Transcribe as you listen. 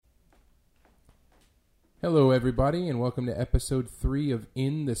Hello, everybody, and welcome to episode 3 of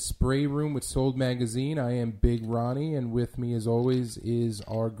In the Spray Room with Sold Magazine. I am Big Ronnie, and with me, as always, is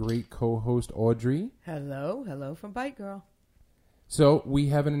our great co-host, Audrey. Hello from Bite Girl. So, we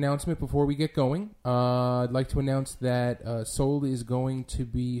have an announcement before we get going. I'd like to announce that Sold is going to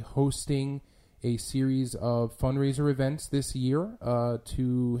be hosting a series of fundraiser events this year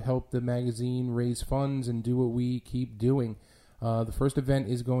to help the magazine raise funds and do what we keep doing. The first event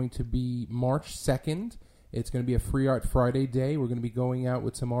is going to be March 2nd. It's going to be a Free Art Friday day. We're going to be going out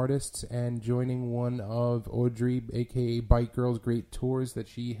with some artists and joining one of Audrey, a.k.a. Bite Girl's great tours that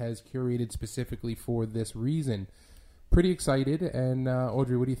she has curated specifically for this reason. Pretty excited. And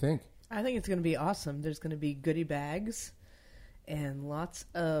Audrey, what do you think? I think it's going to be awesome. There's going to be goodie bags and lots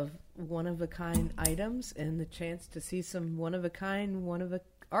of one-of-a-kind items and the chance to see some one-of-a-kind,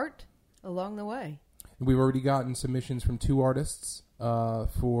 art along the way. We've already gotten submissions from 2 artists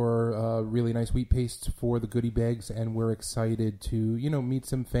for really nice wheat pastes for the goodie bags, and we're excited to, meet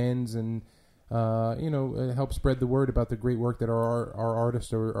some fans and, help spread the word about the great work that our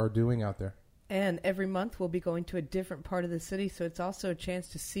artists are doing out there. And every month we'll be going to a different part of the city, so it's also a chance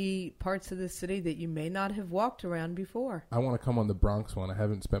to see parts of the city that you may not have walked around before. I want to come on the Bronx one. I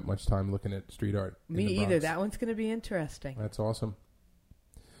haven't spent much time looking at street art. Me either. That one's going to be interesting. That's awesome.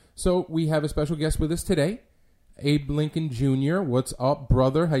 So we have a special guest with us today, Abe Lincoln Jr. What's up,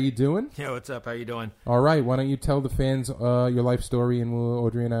 brother? How you doing? Yeah, what's up? How you doing? All right. Why don't you tell the fans your life story, and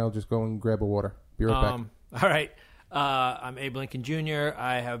Audrey and I will just go and grab a water. Be right back. All right. I'm Abe Lincoln Jr.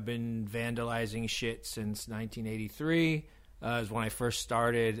 I have been vandalizing shit since 1983. Is when I first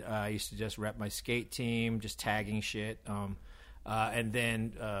started. I used to just rep my skate team, just tagging shit. And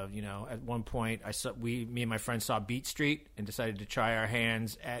then, at one point, me and my friend saw Beat Street and decided to try our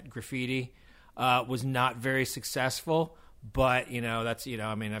hands at graffiti. Was not very successful, but,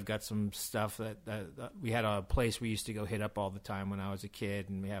 I've got some stuff that we had a place we used to go hit up all the time when I was a kid,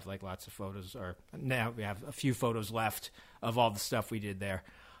 and we have, lots of photos, or now we have a few photos left of all the stuff we did there,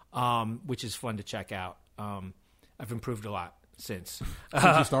 which is fun to check out. I've improved a lot. Since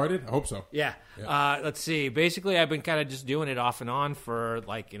you started? I hope so. Yeah. Let's see. Basically, I've been kind of just doing it off and on for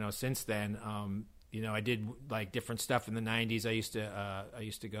since then. I did different stuff in the 90s. I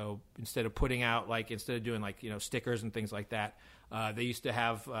used to go, instead of putting out instead of doing stickers and things like that, they used to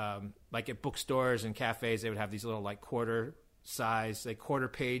have at bookstores and cafes, they would have these little quarter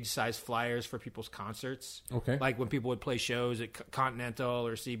page size flyers for people's concerts. Okay. When people would play shows at Continental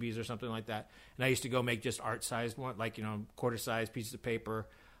or CB's or something like that. And I used to go make just art sized one, quarter size pieces of paper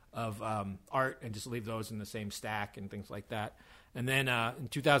of art, and just leave those in the same stack and things like that. And then in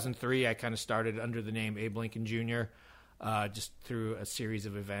 2003, I kind of started under the name Abe Lincoln Jr., just through a series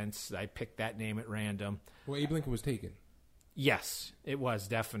of events. I picked that name at random. Well, Abe Lincoln was taken. Yes, it was,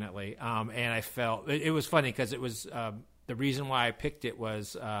 definitely. And I felt it was funny because it was the reason why I picked it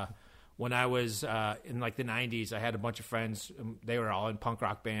was when I was in the 90s, I had a bunch of friends. They were all in punk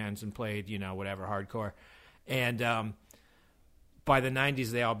rock bands and played, whatever, hardcore. And by the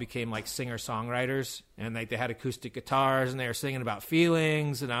 90s, they all became singer-songwriters, and they had acoustic guitars, and they were singing about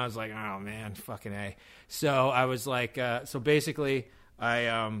feelings. And I was like, oh man, fucking A. So I was so basically,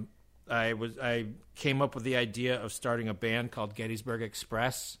 I came up with the idea of starting a band called Gettysburg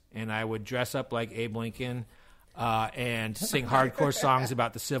Express, and I would dress up like Abe Lincoln. And sing hardcore songs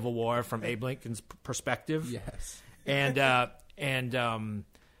about the Civil War from Abe Lincoln's perspective. Yes. And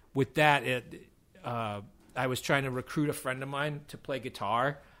with that, I was trying to recruit a friend of mine to play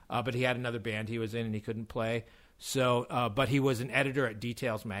guitar, but he had another band he was in and he couldn't play. So, but he was an editor at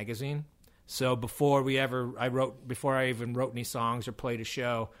Details magazine. So before I even wrote any songs or played a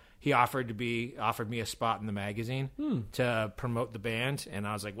show, he offered me a spot in the magazine to promote the band. And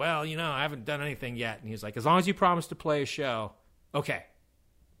I was like, well, I haven't done anything yet. And he's like, as long as you promise to play a show, okay.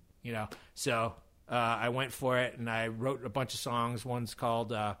 So I went for it, and I wrote a bunch of songs. One's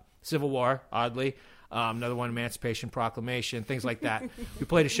called Civil War, oddly. Another one, Emancipation Proclamation, things like that. We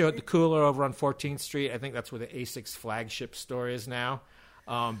played a show at the Cooler over on 14th Street. I think that's where the Asics flagship store is now.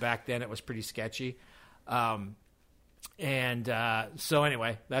 Back then, it was pretty sketchy. So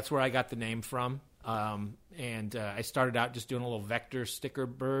anyway, that's where I got the name from. I started out just doing a little vector sticker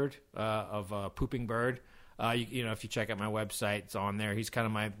bird of a pooping bird. If you check out my website, it's on there. He's kind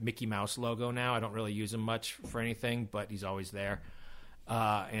of my Mickey Mouse logo now. I don't really use him much for anything, but he's always there.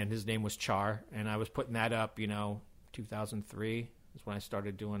 And his name was Char, and I was putting that up, 2003 is when I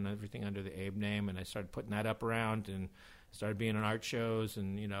started doing everything under the Abe name, and I started putting that up around and started being in art shows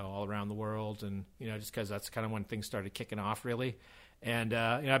and, all around the world, and, just because that's kind of when things started kicking off, really. And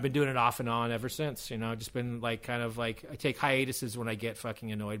I've been doing it off and on ever since. Just been like kind of like I take hiatuses when I get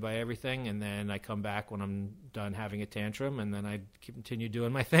fucking annoyed by everything, and then I come back when I'm done having a tantrum, and then I continue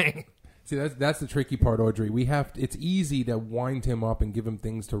doing my thing. See, that's the tricky part, Audrey. It's easy to wind him up and give him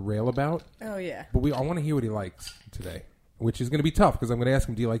things to rail about. Oh yeah. But I want to hear what he likes today, which is going to be tough because I'm going to ask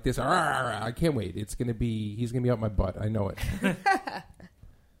him, "Do you like this?" I can't wait. He's going to be up my butt. I know it.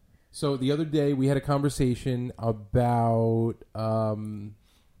 So the other day we had a conversation about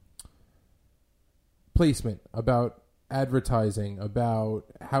placement, about advertising, about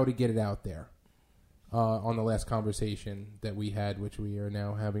how to get it out there. On the last conversation that we had, which we are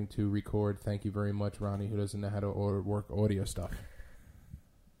now having to record. Thank you very much, Ronnie, who doesn't know how to work audio stuff.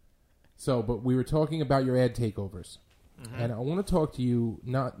 So, but we were talking about your ad takeovers. Mm-hmm. And I want to talk to you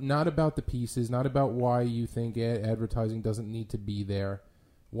not about the pieces, not about why you think advertising doesn't need to be there,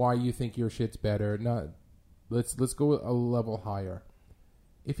 why you think your shit's better. Let's go a level higher.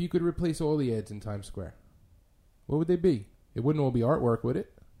 If you could replace all the ads in Times Square, what would they be? It wouldn't all be artwork, would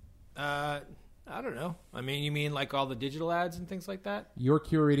it? I don't know. I mean, you mean like all the digital ads and things like that? You're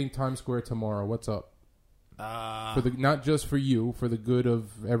curating Times Square tomorrow. What's up? Not just for you, for the good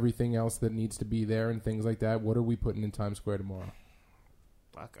of everything else that needs to be there and things like that. What are we putting in Times Square tomorrow?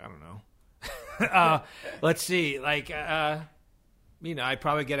 Fuck, I don't know. Let's see. Like, I'd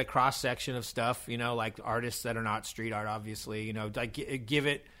probably get a cross section of stuff. Like artists that are not street art, obviously. Like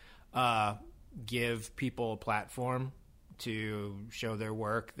give people a platform to show their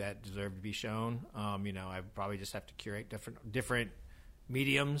work that deserve to be shown. I probably just have to curate different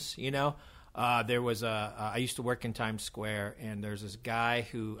mediums. There was I used to work in Times Square, and there's this guy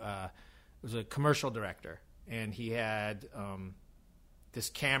who was a commercial director, and he had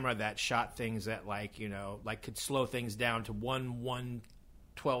this camera that shot things that like could slow things down to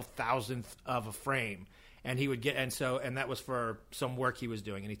 1/12,000th of a frame, and he would and that was for some work he was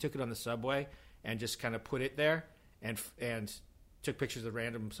doing, and he took it on the subway and just kind of put it there. And took pictures of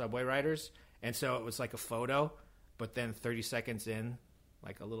random subway riders, and so it was like a photo, but then 30 seconds in,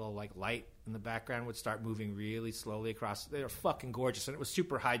 like a little like light in the background would start moving really slowly across. They were fucking gorgeous, and it was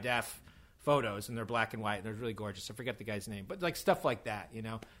super high def photos, and they're black and white, and they're really gorgeous. I forget the guy's name, but like stuff like that,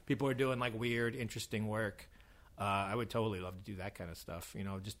 people are doing like weird, interesting work. I would totally love to do that kind of stuff,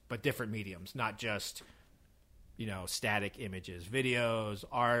 but different mediums, not just static images, videos,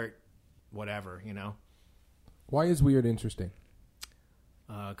 art, whatever, Why is weird interesting?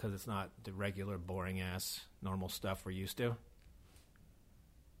 Because it's not the regular, boring-ass, normal stuff we're used to.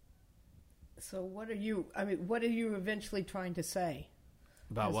 So what are you eventually trying to say?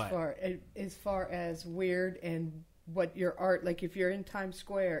 About what? As far as weird and what your art, like if you're in Times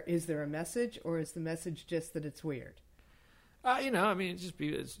Square, is there a message, or is the message just that it's weird? I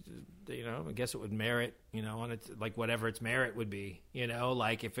guess it would merit, on its, like whatever its merit would be,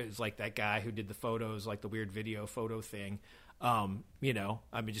 like if it was like that guy who did the photos, like the weird video photo thing,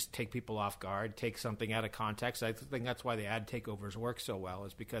 just take people off guard, take something out of context. I think that's why the ad takeovers work so well,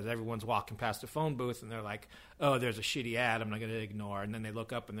 is because everyone's walking past a phone booth and they're like, oh, there's a shitty ad I'm not going to ignore. And then they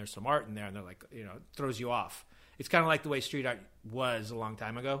look up and there's some art in there and they're like, it throws you off. It's kind of like the way street art was a long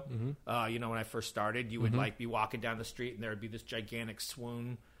time ago. Mm-hmm. When I first started, you would like be walking down the street and there would be this gigantic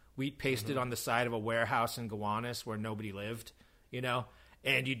swoon wheat pasted on the side of a warehouse in Gowanus where nobody lived,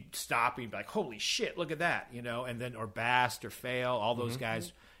 and you'd stop and you'd be like, holy shit, look at that, and then, or Bast or Fail, all those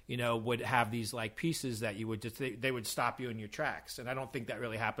guys, would have these like pieces that you would just, they would stop you in your tracks. And I don't think that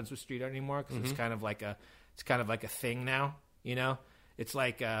really happens with street art anymore because it's kind of like a thing now, it's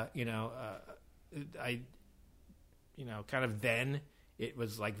like, kind of then it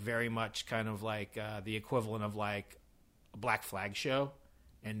was like very much kind of like the equivalent of like a Black Flag show,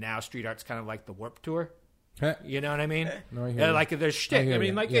 and now street art's kind of like the Warped Tour. You know what I mean? No, I hear like there's shtick. I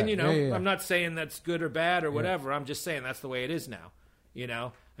mean, like, yeah. and I'm not saying that's good or bad or whatever. I'm just saying that's the way it is now.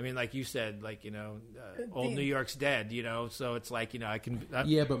 I mean, like you said, like old New York's dead. So it's like I can.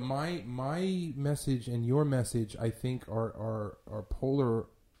 Yeah, but my message and your message, I think, are polar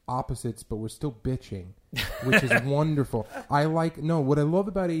opposites, but we're still bitching, which is wonderful. What I love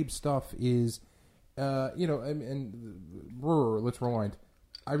about Abe's stuff is, let's rewind.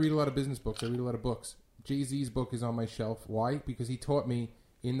 I read a lot of business books. I read a lot of books. Jay-Z's book is on my shelf. Why? Because he taught me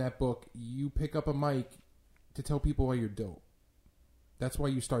in that book, you pick up a mic to tell people why you're dope. That's why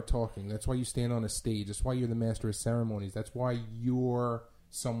you start talking. That's why you stand on a stage. That's why you're the master of ceremonies. That's why you're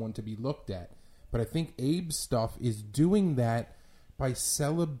someone to be looked at. But I think Abe's stuff is doing that by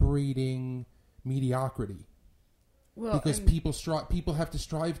celebrating mediocrity. Well, because people have to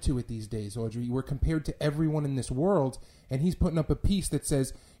strive to it these days, Audrey. We're compared to everyone in this world, and he's putting up a piece that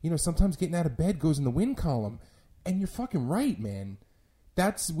says, sometimes getting out of bed goes in the win column. And you're fucking right, man.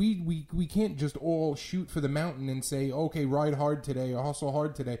 That's we can't just all shoot for the mountain and say, okay, ride hard today or hustle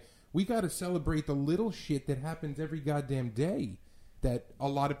hard today. We got to celebrate the little shit that happens every goddamn day that a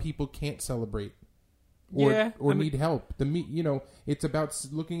lot of people can't celebrate or need help. It's about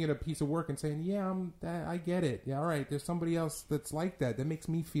looking at a piece of work and saying, yeah, I get it. Yeah, all right, there's somebody else that's like that. That makes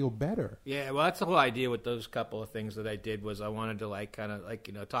me feel better. Yeah, well, that's the whole idea with those couple of things that I did was I wanted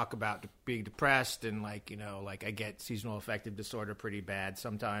to talk about being depressed and I get seasonal affective disorder pretty bad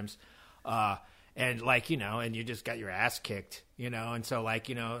sometimes. And and you just got your ass kicked, and so I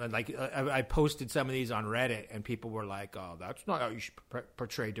posted some of these on Reddit and people were like, oh, that's not how you should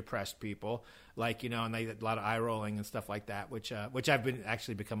portray depressed people, and they a lot of eye rolling and stuff like that, which I've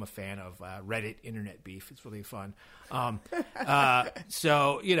become a fan of. Reddit internet beef, it's really fun. But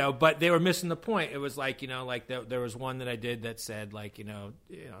they were missing the point. It was there was one that I did that said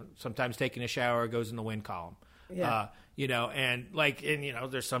sometimes taking a shower goes in the win column. Yeah.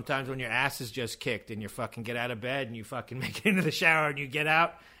 There's sometimes when your ass is just kicked and you fucking get out of bed and you fucking make it into the shower and you get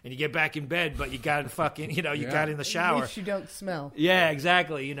out and you get back in bed, but you got fucking, got in the shower. At least you don't smell. Yeah,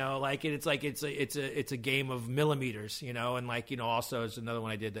 exactly. It's a game of millimeters, and also it's another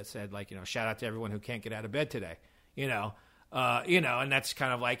one I did that said shout out to everyone who can't get out of bed today, and that's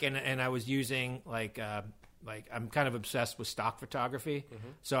kind of and I was using I'm kind of obsessed with stock photography,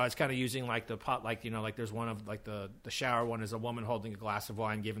 so I was kind of using there's one of the shower one is a woman holding a glass of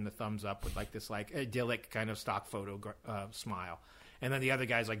wine, giving the thumbs up with this idyllic kind of stock photo smile, and then the other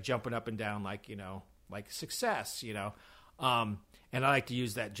guy's jumping up and down success, and I like to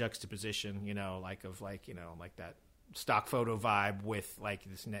use that juxtaposition, that stock photo vibe with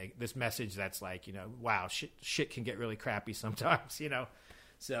this message that's wow, shit can get really crappy sometimes,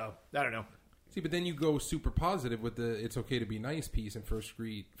 so I don't know. See, but then you go super positive with the "It's Okay to Be Nice" piece in First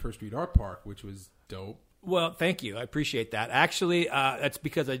Street Art Park, which was dope. Well, thank you. I appreciate that. Actually, that's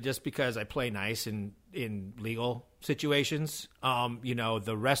because I play nice in legal situations.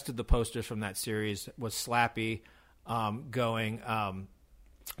 The rest of the posters from that series was Slappy going,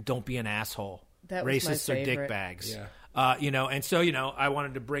 "Don't be an asshole. That was Racists my are favorite. dickbags." Yeah. And so, I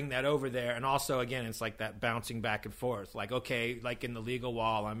wanted to bring that over there. And also, again, it's that bouncing back and forth. In the legal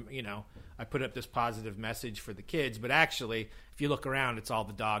wall, I put up this positive message for the kids. But actually, if you look around, it's all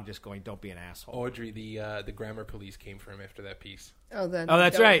the dog just going, don't be an asshole. Audrey, the grammar police came for him after that piece. Oh, then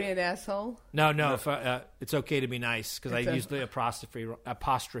that's don't right. be an asshole? No. If, it's okay to be nice because I used the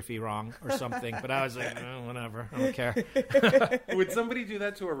apostrophe wrong or something. But I was like, whatever. I don't care. Would somebody do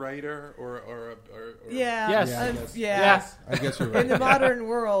that to a writer or Yeah. Yes. Yeah. I guess you're right. In the modern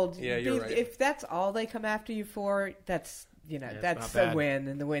world, Yeah, you're right. if that's all they come after you for, that's that's not a bad. win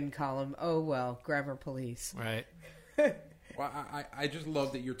in the win column. Oh well, grammar police. Right. Well, I just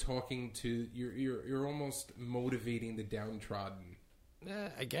love that you're talking to you're almost motivating the downtrodden.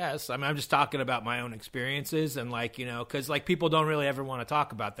 I guess. I'm just talking about my own experiences and because people don't really ever want to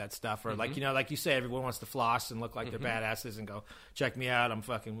talk about that stuff or like you say, everyone wants to floss and look like they're badasses and go, check me out. I'm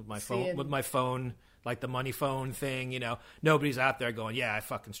fucking with my phone, like the money phone thing. Nobody's out there going, yeah, I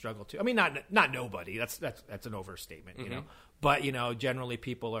fucking struggle too. I mean, not nobody. That's an overstatement. But generally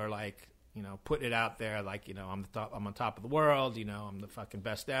people are putting it out there I'm on top of the world. I'm the fucking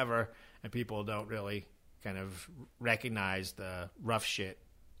best ever, and people don't really kind of recognize the rough shit.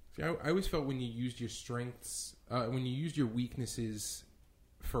 See, I always felt when you used your strengths, when you used your weaknesses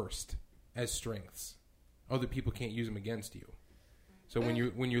first as strengths, other people can't use them against you. So when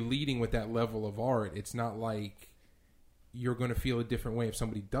you're leading with that level of art, it's not like you're going to feel a different way if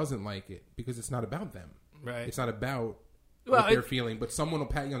somebody doesn't like it, because it's not about them. Right. It's not about what they're feeling, but someone will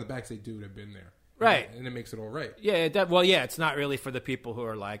pat you on the back and say, dude, I've been there. Right. And it makes it all right. Yeah, it's not really for the people who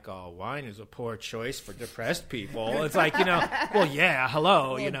are like, oh, wine is a poor choice for depressed people. It's well, yeah,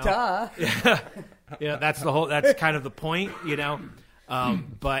 hello, Duh. that's that's kind of the point,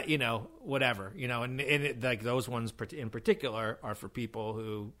 but, whatever, and those ones in particular are for people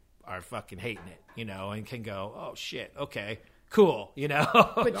who are fucking hating it, and can go, oh, shit, okay, cool,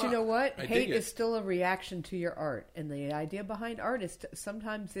 But you know what? I dig Hate it. is still a reaction to your art. And the idea behind art is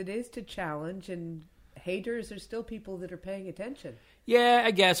sometimes it is to challenge, and haters are still people that are paying attention. Yeah,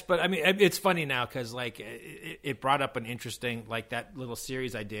 I guess. But, I mean, it's funny now because, it brought up an interesting, that little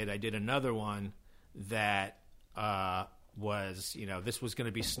series I did. I did another one that was, this was going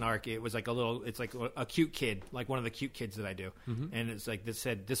to be snarky. It was it's like a cute kid, like one of the cute kids that I do. Mm-hmm. And it's this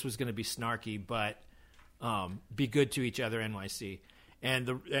said this was going to be snarky, but be good to each other, NYC. And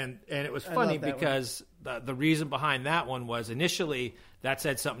it was funny because the reason behind that one was initially that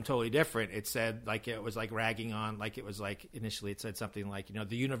said something totally different. It said it was ragging on, initially it said something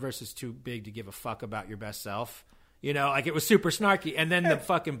the universe is too big to give a fuck about your best self, You know, like it was super snarky. And then the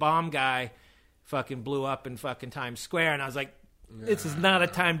fucking bomb guy fucking blew up in fucking Times Square. And I was like, this is not a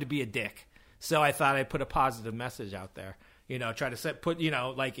time to be a dick. So I thought I'd put a positive message out there. You know, try to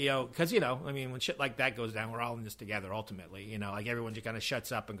because, you know, I mean, when shit like that goes down, we're all in this together ultimately. You know, like everyone just kind of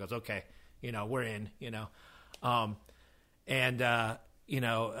shuts up and goes, okay, you know, we're in, you know. But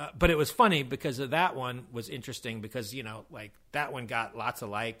it was funny because of that one was interesting because, you know, like that one got lots of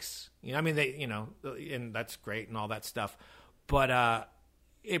likes. You know, I mean, they, you know, and that's great and all that stuff. But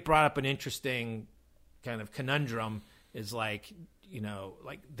it brought up an interesting kind of conundrum is like, you know,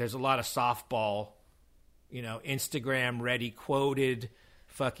 like there's a lot of softball, you know, Instagram ready quoted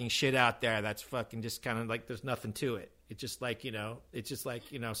fucking shit out there that's fucking just kind of like there's nothing to it. It's just like, you know,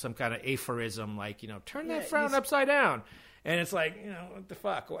 some kind of aphorism, like, you know, turn that frown upside down. And it's like, you know, what the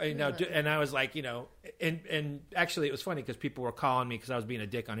fuck? You know, and I was like, you know, and actually it was funny because people were calling me because I was being a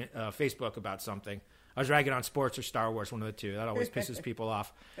dick on Facebook about something. I was ragging on sports or Star Wars, one of the two. That always pisses people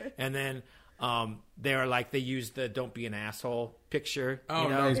off. And then they were like, they used the "don't be an asshole" picture. Oh, you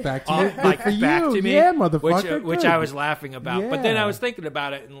know, nice. Back to you. Like for back you. to me, Yeah, motherfucker. which I was laughing about. Yeah. But then I was thinking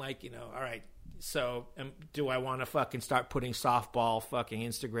about it and like, you know, all right. So do I want to fucking start putting softball fucking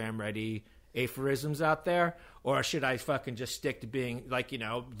Instagram ready aphorisms out there? Or should I fucking just stick to being like, you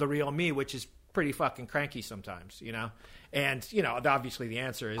know, the real me, which is pretty fucking cranky sometimes, you know? And, you know, obviously the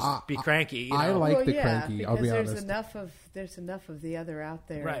answer is be cranky. You know? I like the cranky, I'll be because honest. there's enough of the other out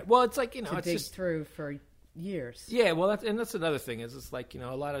there. Right. Well, it's like, you know, to it's dig just through for years. Yeah, well, that's another thing is it's like, you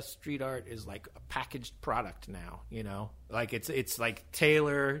know, a lot of street art is like a packaged product now, you know? Like it's like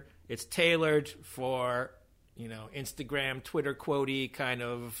tailored for, you know, Instagram, Twitter quotey kind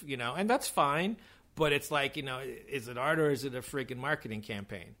of, you know, and that's fine. But it's like, you know, is it art or is it a freaking marketing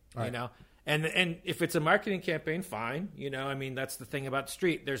campaign? Right. You know? And if it's a marketing campaign, fine. You know, I mean, that's the thing about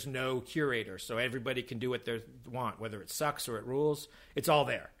street. There's no curator. So everybody can do what they want, whether it sucks or it rules. It's all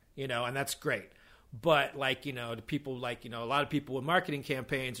there, you know, and that's great. But like, you know, the people like, you know, a lot of people with marketing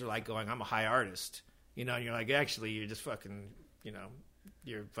campaigns are like going, I'm a high artist, you know, and you're like, actually, you're just fucking, you know,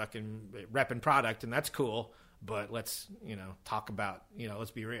 you're fucking repping product and that's cool. But let's, you know, talk about, you know,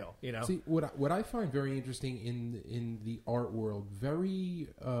 let's be real, you know. See, what I find very interesting in the art world, very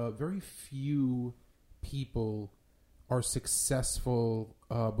few people are successful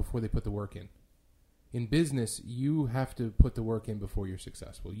before they put the work in. In business, you have to put the work in before you're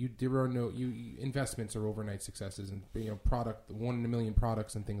successful. Investments are overnight successes, and you know, product 1 in a million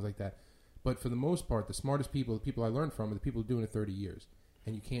products and things like that. But for the most part, the smartest people, the people I learned from, are the people doing it 30 years,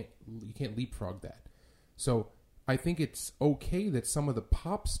 and you can't leapfrog that. So I think it's okay that some of the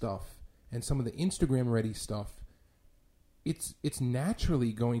pop stuff and some of the Instagram ready stuff, it's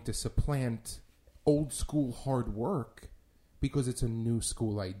naturally going to supplant old school hard work because it's a new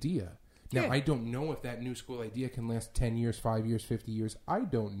school idea. Now, I don't know if that new school idea can last 10 years, 5 years, 50 years. I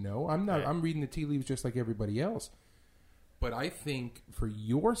don't know. I'm reading the tea leaves just like everybody else. But I think for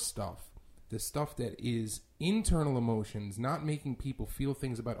your stuff, the stuff that is internal emotions, not making people feel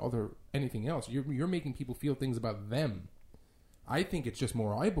things about anything else. You're making people feel things about them. I think it's just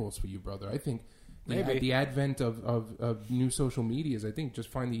more eyeballs for you, brother. I think the advent of new social medias, I think just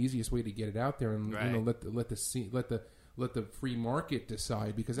find the easiest way to get it out there and you know, let the free market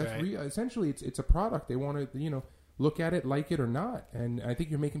decide, because that's essentially it's a product. They want to, you know, look at it, like it or not, and I think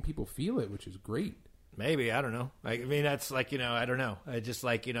you're making people feel it, which is great. Maybe, I don't know. I mean, that's like, you know, I don't know. I just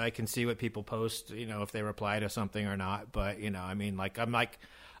like, you know, I can see what people post, you know, if they reply to something or not. But, you know, I mean, like, I'm like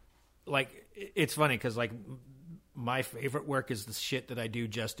it's funny because, like, my favorite work is the shit that I do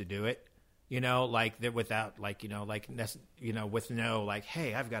just to do it, you know, like, that without, like, you know, like, with no, like,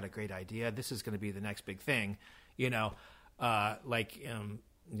 hey, I've got a great idea. This is going to be the next big thing, you know,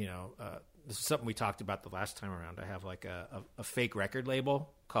 this is something we talked about the last time around. I have like a fake record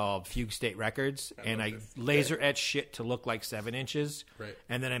label called Fugue State Records, and I laser etch shit to look like 7 inches. Right.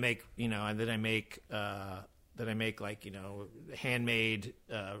 And then I make, you know, like, you know, handmade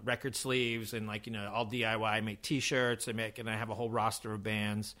record sleeves and like, you know, all DIY. I make T-shirts. And I have a whole roster of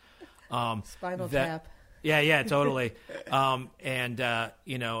bands. Spinal Tap. Yeah, totally.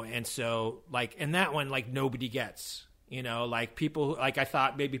 You know, and so like, and that one, like, nobody gets. You know, like people, like I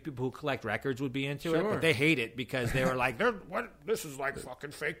thought maybe people who collect records would be into it, but they hate it because they were like, this is like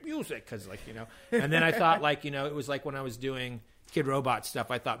fucking fake music. Cause like, you know, and then I thought like, you know, it was like when I was doing Kid Robot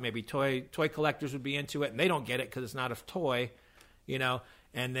stuff, I thought maybe toy collectors would be into it, and they don't get it because it's not a toy, you know,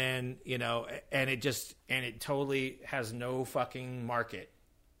 and then, you know, and it totally has no fucking market.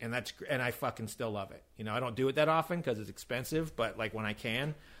 And I fucking still love it. You know, I don't do it that often because it's expensive, but like when I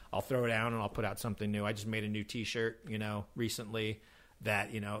can, I'll throw it down and I'll put out something new. I just made a new T-shirt, you know, recently.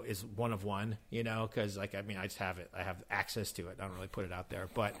 that, is one of one, because I just have it. I have access to it. I don't really put it out there,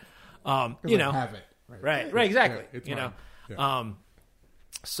 but, have it. Right, exactly. Yeah, it's mine. Yeah.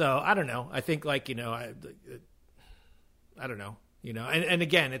 So I don't know. I think I don't know, and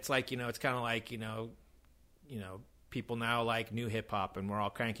again, it's it's kind of like, people now like new hip hop and we're all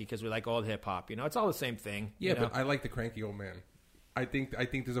cranky because we like old hip hop, it's all the same thing. Yeah, but I like the cranky old man. I think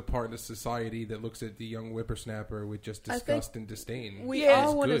there's a part of the society that looks at the young whippersnapper with just disgust and disdain. We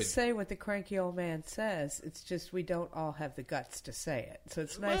all want to say what the cranky old man says. It's just we don't all have the guts to say it. So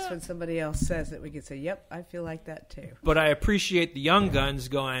it's nice when somebody else says it. We can say, "Yep, I feel like that too." But I appreciate the young guns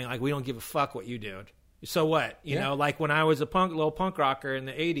going we don't give a fuck what you do. So what? You know, like when I was a little punk rocker in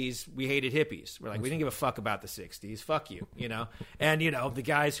the 80s, we hated hippies. We're like, we didn't give a fuck about the 60s. Fuck you, And, the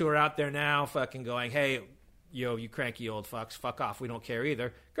guys who are out there now fucking going, hey, you cranky old fucks, fuck off. We don't care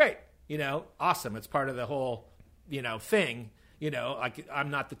either. Great. Awesome. It's part of the whole, thing.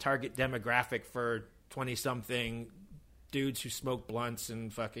 I'm not the target demographic for 20-something dudes who smoke blunts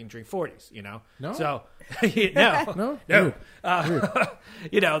and fucking drink 40s, No. So, No.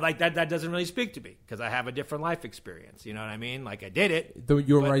 that doesn't really speak to me because I have a different life experience. You know what I mean? I did it.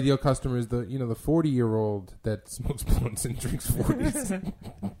 Your ideal customer is the 40-year-old that smokes blunts and drinks 40s.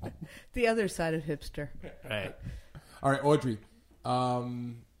 The other side of hipster. Right. All right, Audrey.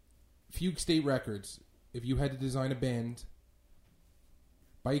 Fugue State Records. If you had to design a band,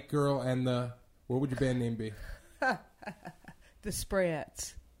 Bike Girl and what would your band name be? The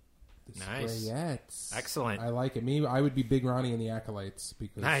Sprayettes. Nice. Sprayettes. Excellent. I like it. Me, I would be Big Ronnie and the Acolytes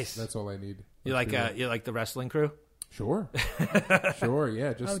because that's all I need. You like the wrestling crew? Sure. Sure,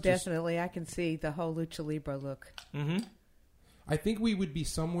 yeah. Definitely. I can see the whole Lucha Libre look. Mm-hmm. I think we would be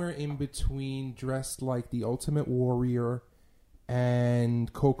somewhere in between dressed like the Ultimate Warrior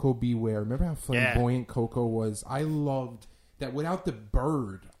and Coco Beware. Remember how flamboyant Coco was? I loved that without the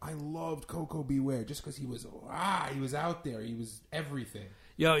bird. I loved Coco Beware just because he was out there. He was everything.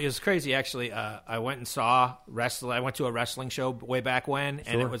 Yo, it was crazy, actually. I went and saw wrestling. I went to a wrestling show way back when,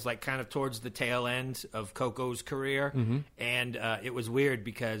 and it was kind of towards the tail end of Coco's career. Mm-hmm. And it was weird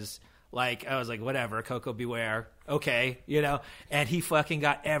because, I was like, whatever, Coco Beware, okay, And he fucking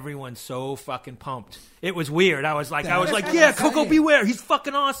got everyone so fucking pumped. It was weird. I was like, yeah, Coco Beware, he's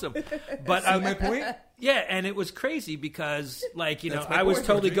fucking awesome. But see my point? Yeah, and it was crazy because, I was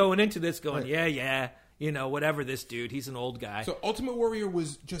totally going into this going, yeah. Whatever this dude, he's an old guy. So Ultimate Warrior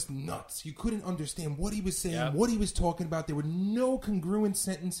was just nuts. You couldn't understand what he was saying, what he was talking about. There were no congruent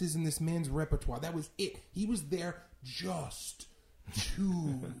sentences in this man's repertoire. That was it. He was there just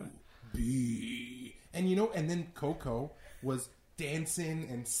to be. And, and then Coco was dancing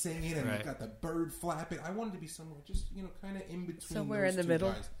and singing and you got the bird flapping. I wanted to be somewhere just, kind of in between somewhere those in the two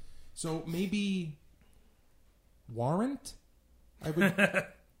middle. guys. So maybe Warrant? I would...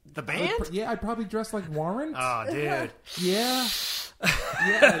 The band? I'd probably dress like Warrant. Oh, dude. Yeah.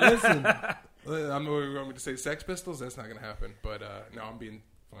 Listen. I'm going me to say Sex Pistols. That's not going to happen. But no, I'm being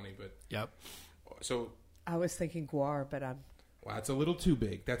funny. But yep. So I was thinking Guar, but I'm. Wow, that's a little too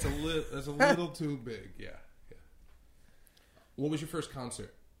big. That's a little too big. Yeah. What was your first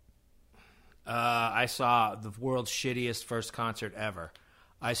concert? I saw the world's shittiest first concert ever.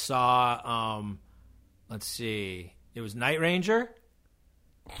 I saw. Let's see. It was Night Ranger.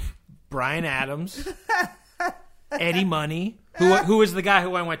 Brian Adams, Eddie Money, who was the guy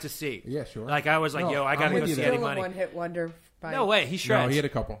who I went to see. Yeah, sure. I was like, I got to go see Eddie Money. One-hit wonder. No way, he shreds. No, he had a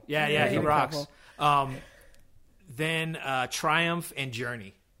couple. Yeah, he rocks. Then Triumph and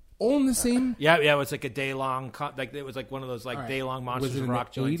Journey. All in the same? Yeah, it was like a day-long, it was like one of those day-long Monsters of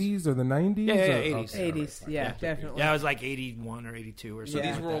Rock joints. Was it in the 80s or the 90s? Yeah, 80s. 80s, yeah, definitely. Yeah, it was like 81 or 82 or something.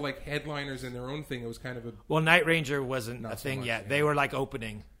 So these were all headliners in their own thing. It was kind of a... Well, Night Ranger wasn't a thing much, yet. Yeah. They were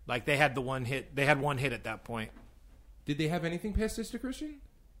opening. They had the one hit. They had one hit at that point. Did they have anything past Sister Christian?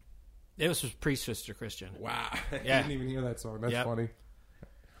 It was pre-Sister Christian. Wow. Yeah. I didn't even hear that song. That's funny.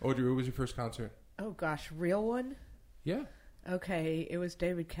 Audrey, what was your first concert? Oh, gosh. Real one? Yeah. Okay. It was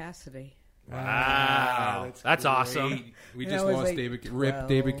David Cassidy. Wow. That's awesome. We just lost David. 12. Rip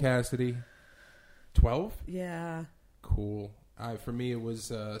David Cassidy. 12? Yeah. Cool. For me, it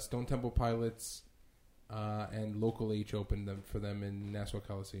was Stone Temple Pilots and Local H opened for them in Nassau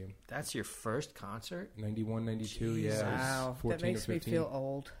Coliseum. That's your first concert? 91, 92, Jesus. yeah. Wow. 14 that makes or me 15. feel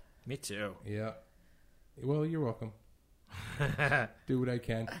old. Me too. Yeah. Well, you're welcome. Do what I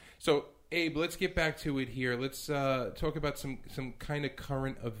can. So, Abe, let's get back to it here. Let's talk about some kind of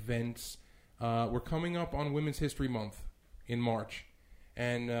current events. We're coming up on Women's History Month in March.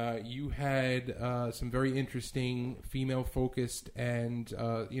 And you had some very interesting female-focused and,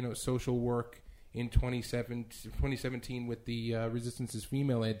 social work in 2017 with the Resistance is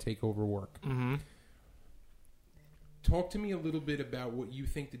Female ad takeover work. Mm-hmm. Talk to me a little bit about what you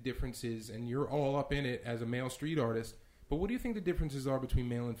think the difference is, and you're all up in it as a male street artist, but what do you think the differences are between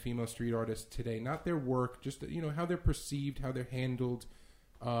male and female street artists today? Not their work, just how they're perceived, how they're handled,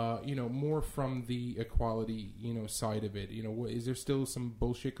 more from the equality, side of it. Is there still some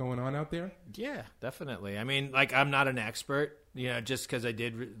bullshit going on out there? Yeah, definitely. I mean, like, I'm not an expert, just because I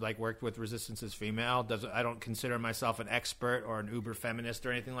did worked with Resistance is Female. I don't consider myself an expert or an uber feminist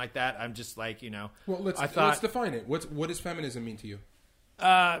or anything like that. I'm just like, Well, let's define it. What does feminism mean to you?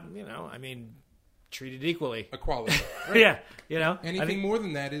 I mean, treated equally. Equality. Right? Yeah, Anything more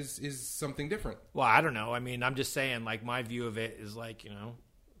than that is something different. Well, I don't know. I mean, I'm just saying, like, my view of it is like,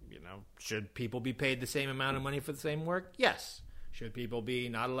 should people be paid the same amount of money for the same work? Yes. Should people be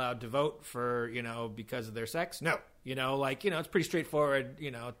not allowed to vote for, because of their sex? No. It's pretty straightforward,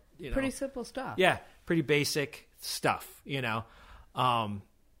 Pretty simple stuff. Yeah, pretty basic stuff,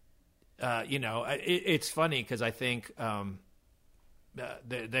 It's funny because I think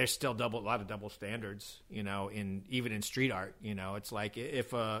there's still a lot of double standards, even in street art. It's like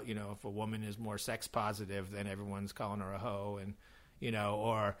if a woman is more sex positive, then everyone's calling her a hoe, and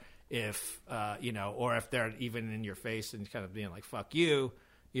or if they're even in your face and kind of being like fuck you,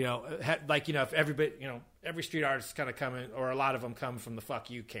 if everybody, every street artist kind of coming, or a lot of them come from the fuck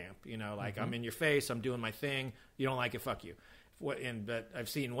you camp, Mm-hmm. I'm in your face, I'm doing my thing, you don't like it, fuck you. But I've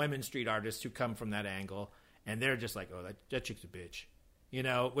seen women street artists who come from that angle, and they're just like, oh, that chick's a bitch,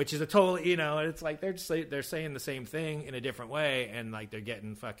 which is a total, it's like they're saying the same thing in a different way, and like they're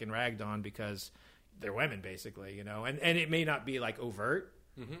getting fucking ragged on because they're women, basically, and it may not be like overt,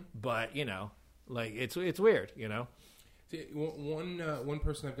 mm-hmm. but like it's weird, See, one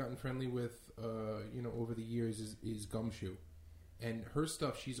person I've gotten friendly with, over the years is Gumshoe, and her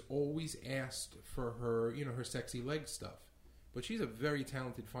stuff. She's always asked for her, her sexy leg stuff, but she's a very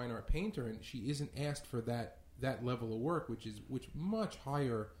talented fine art painter, and she isn't asked for that level of work, which much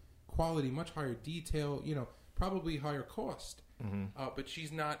higher quality, much higher detail, probably higher cost. Mm-hmm. But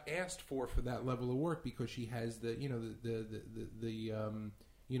she's not asked for that level of work because she has the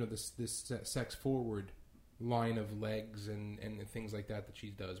this sex forward line of legs and things like that she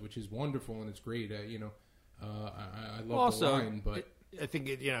does, which is wonderful and it's great. I love also, the line, but I think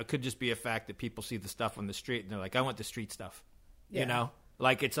it could just be a fact that people see the stuff on the street and they're like, I want the street stuff. Yeah.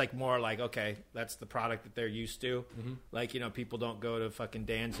 Like it's like more like, okay, that's the product that they're used to. Mm-hmm. Like, people don't go to fucking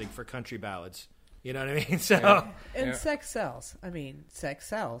Danzig for country ballads. You know what I mean? So, Yeah. And sex sells. I mean, sex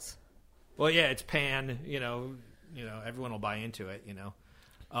sells. well, yeah, it's pan. Everyone will buy into it.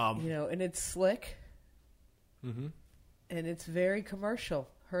 And it's slick. mm-hmm. And it's very commercial.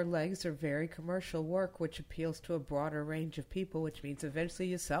 Her legs are very commercial work, which appeals to a broader range of people, which means eventually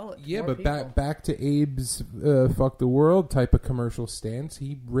you sell it to Yeah, more but people. back to Abe's fuck the world type of commercial stance.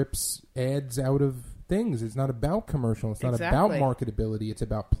 He rips ads out of things. It's not about commercial. It's not Exactly. about marketability. It's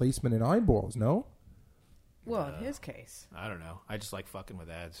about placement and eyeballs, no? Well, in his case. I don't know. I just like fucking with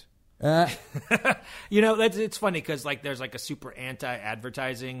ads. Uh, It's funny because like there's like a super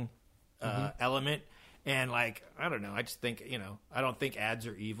anti-advertising element, and like I don't know. I just think I don't think ads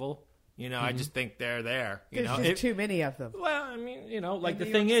are evil. I just think they're there. There's just too many of them. Well, I mean, like In the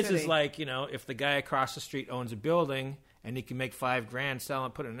New thing York is City. like if the guy across the street owns a building and he can make $5,000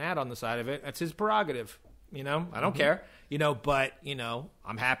 selling, put an ad on the side of it, that's his prerogative. I don't care. But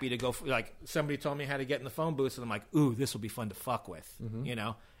I'm happy to go. Like somebody told me how to get in the phone booth, and I'm like, ooh, this will be fun to fuck with.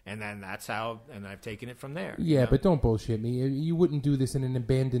 And then that's how, and I've taken it from there. yeah, but don't bullshit me. You wouldn't do this in an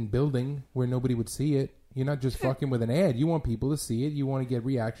abandoned building where nobody would see it. You're not just fucking with an ad. You want people to see it. You want to get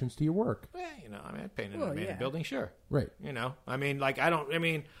reactions to your work. Yeah, I painted Well, an abandoned yeah. building, sure. Right. I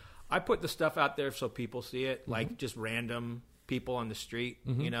mean, I put the stuff out there so people see it, like just random people on the street.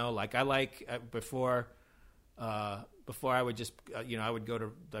 Like I like before I would just I would go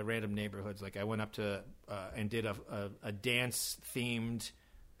to the random neighborhoods. Like I went up to and did a dance themed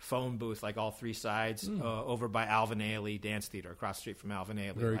phone booth, like all three sides, over by Alvin Ailey Dance Theater, across the street from Alvin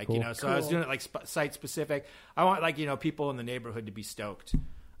Ailey. Very like cool. So I was doing it like site specific. I want like people in the neighborhood to be stoked.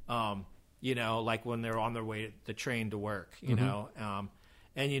 Like when they're on their way to the train to work.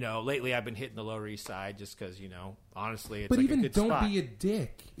 And lately I've been hitting the Lower East Side just because honestly, it's But like even a good don't spot. be a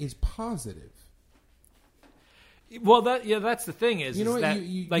dick is positive. Well, that's the thing is, You know is what, that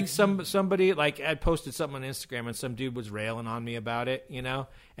you- like somebody like I posted something on Instagram and some dude was railing on me about it,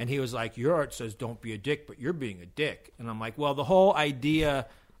 and he was like, "Your art says don't be a dick, but you're being a dick," and I'm like, "Well, the whole idea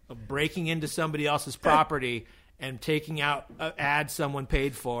of breaking into somebody else's property and taking out an ad someone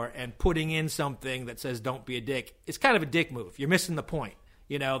paid for and putting in something that says don't be a dick is kind of a dick move. You're missing the point."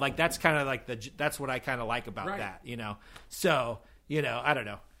 You know, like that's kind of like that's what I kind of like about that. You know, so you know, I don't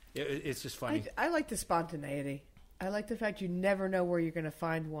know. It's just funny. I like the spontaneity. I like the fact you never know where you're going to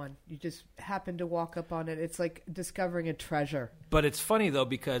find one. You just happen to walk up on it. It's like discovering a treasure. But it's funny, though,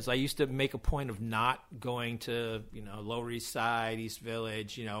 because I used to make a point of not going to, you know, Lower East Side, East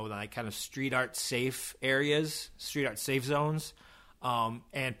Village, you know, like kind of street art safe areas, street art safe zones,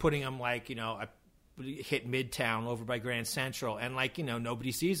 and putting them like, you know, I hit Midtown over by Grand Central, and like, you know,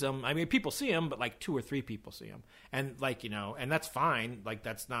 nobody sees them. I mean, people see them, but like 2 or 3 people see them, and like, you know, and that's fine. Like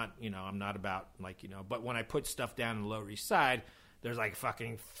that's not, you know, I'm not about like, you know, but when I put stuff down in the Lower East Side, there's like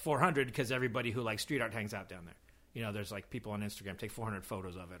fucking 400 because everybody who likes street art hangs out down there. You know, there's like people on Instagram take 400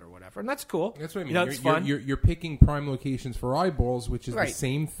 photos of it or whatever, and that's cool. That's what I mean. You know, it's fun. You're picking prime locations for eyeballs, which is the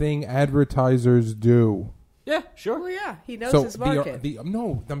same thing advertisers do. Yeah, sure. Well, yeah, he knows his market.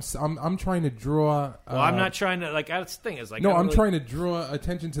 I'm trying to draw. Well, I'm not trying to like. That's the thing is like. No, I'm trying to draw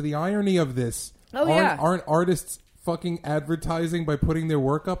attention to the irony of this. Oh, aren't artists fucking advertising by putting their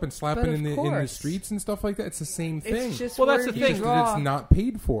work up and slapping in the streets and stuff like that? It's the same thing. It's just that's the thing. It's not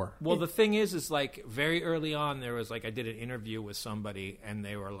paid for. Well, the thing is like very early on there was like I did an interview with somebody and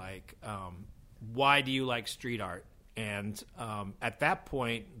they were like, "Why do you like street art?" And at that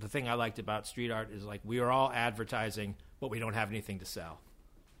point, the thing I liked about street art is like we are all advertising, but we don't have anything to sell.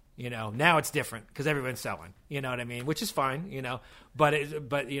 You know, now it's different because everyone's selling. You know what I mean? Which is fine. You know,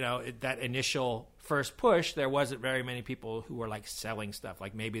 but you know that initial first push, there wasn't very many people who were like selling stuff.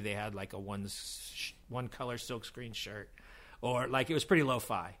 Like maybe they had like a one color silkscreen shirt, or like it was pretty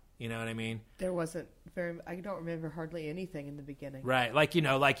lo-fi. You know what I mean? There wasn't very. I don't remember hardly anything in the beginning. Right, like you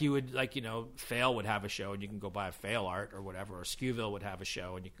know, like you would, like you know, Fail would have a show, and you can go buy Fail art or whatever, or Skewville would have a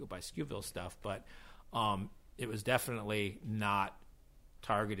show, and you could go buy Skewville stuff. But it was definitely not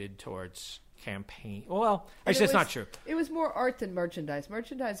targeted towards campaign. Well, actually, that's not true. It was more art than merchandise.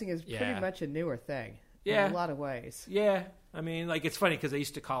 Merchandising is pretty much a newer thing. In a lot of ways. Yeah, I mean, like it's funny because they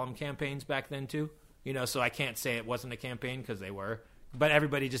used to call them campaigns back then too. You know, so I can't say it wasn't a campaign because they were. But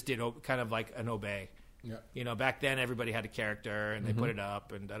everybody just did kind of like an obey. Yeah. You know, back then everybody had a character and they put it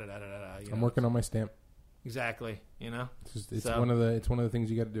up and da-da-da-da-da. I'm working on my stamp. Exactly. You know? It's one of the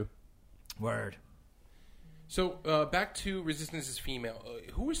things you got to do. Word. So back to Resistance is Female.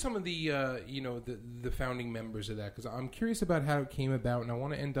 Who were some of the the founding members of that? Because I'm curious about how it came about, and I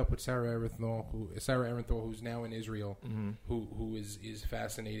want to end up with Sarah Erenthal, who's now in Israel, who is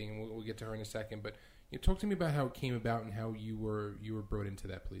fascinating, and we'll get to her in a second. But talk to me about how it came about and how you were brought into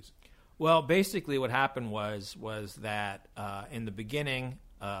that, please. Well, basically, what happened was that in the beginning,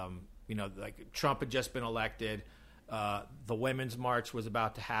 like Trump had just been elected. The Women's March was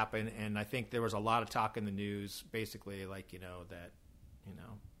about to happen, and I think there was a lot of talk in the news, basically, like that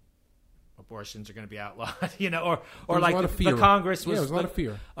abortions are going to be outlawed, or like the Congress was, there was a lot of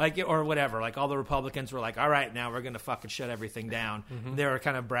fear, like or whatever. Like all the Republicans were like, "All right, now we're going to fucking shut everything down." Mm-hmm. They were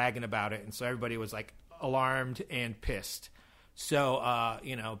kind of bragging about it, and so everybody was like alarmed and pissed. So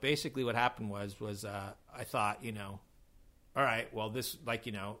basically, what happened was I thought, all right, well, this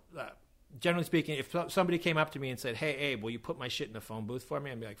generally speaking, if somebody came up to me and said, "Hey, Abe, will you put my shit in a phone booth for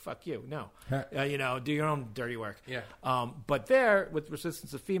me?" I'd be like, "Fuck you, no." Do your own dirty work. Yeah. But there, with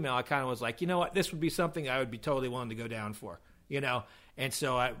Resistance of Female, I kind of was like, you know what, this would be something I would be totally willing to go down for, And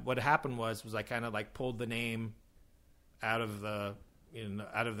so what happened was I kind of like pulled the name out of the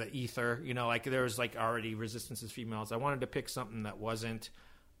ether. Like there was like already Resistance is Females. I wanted to pick something that wasn't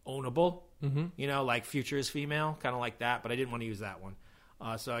ownable. Mm-hmm. Like Future is Female, kind of like that. But I didn't want to use that one.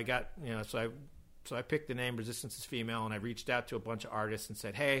 So I got, so I picked the name Resistance is Female, and I reached out to a bunch of artists and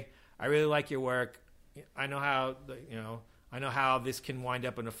said, "Hey, I really like your work. I know how this can wind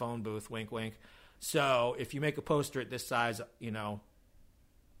up in a phone booth. Wink, wink. So if you make a poster at this size, it'll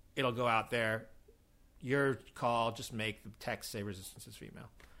go out there. Your call. Just make the text say Resistance is Female."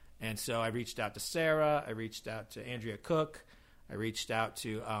 And so I reached out to Sarah. I reached out to Andrea Cook. I reached out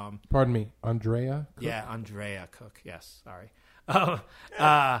to pardon me, Andrea Cook? Yeah, Andrea Cook. Yes, sorry.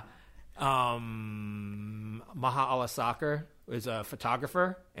 Maha Alasakar is a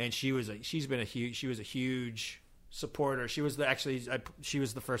photographer, and she was a huge supporter. She was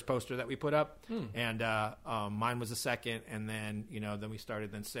the first poster that we put up, and mine was the second, and then then we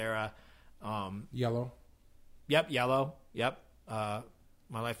started. Then Sarah, Yellow, Yellow, My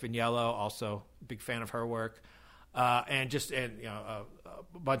Life in Yellow, also big fan of her work, and a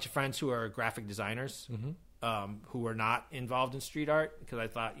bunch of friends who are graphic designers. Mm-hmm. Who were not involved in street art, because I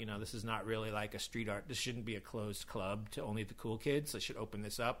thought, this is not really like a street art. This shouldn't be a closed club to only the cool kids. I should open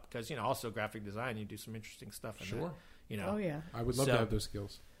this up because, also graphic design, you do some interesting stuff in that. Oh yeah. I would love to have those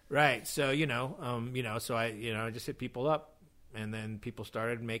skills. Right. So, so I just hit people up And then people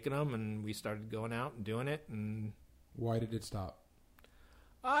started making them, and we started going out and doing it. And Why did it stop?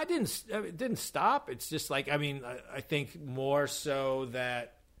 it didn't stop. It's just like, I mean, I think more so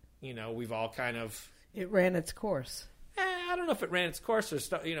that, we've all kind of... It ran its course. I don't know if it ran its course or,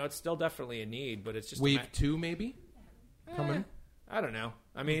 it's still definitely a need, but it's just... Wave 2, maybe? Coming? I don't know.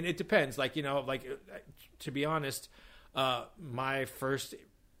 I mean, it depends. Like, to be honest, my first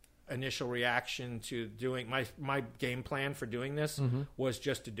initial reaction to doing... My game plan for doing this was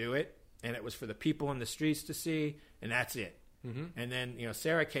just to do it, and it was for the people in the streets to see, and that's it. Mm-hmm. And then,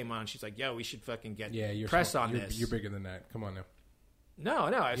 Sarah came on. She's like, yo, we should fucking get press on this. You're bigger than that. Come on now.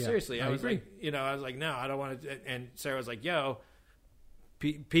 No, seriously. I was agree. like, no, I don't want to. And Sarah was like, yo,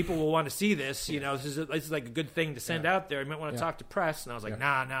 people will want to see this. This is like a good thing to send out there. You might want to talk to press. And I was like,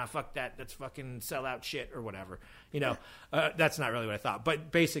 nah, fuck that. That's fucking sellout shit or whatever. That's not really what I thought.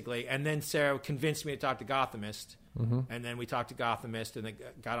 But basically, and then Sarah convinced me to talk to Gothamist. Mm-hmm. And then we talked to Gothamist, and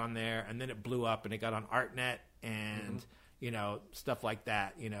it got on there. And then it blew up, and it got on ArtNet and... stuff like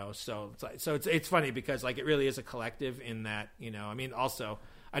that, so it's funny because like it really is a collective in that, I mean, also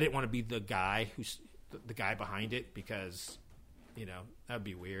I didn't want to be the guy who's the guy behind it because, that'd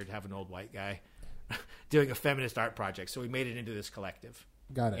be weird, have an old white guy doing a feminist art project. So we made it into this collective.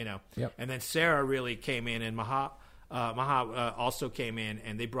 Got it. Yep. And then Sarah really came in, and Maha also came in,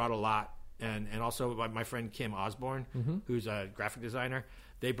 and they brought a lot. And also my friend Kim Osborne, who's a graphic designer,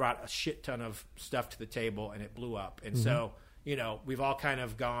 they brought a shit ton of stuff to the table, and it blew up. And so, we've all kind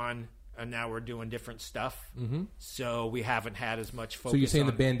of gone, and now we're doing different stuff. Mm-hmm. So we haven't had as much focus. So you're saying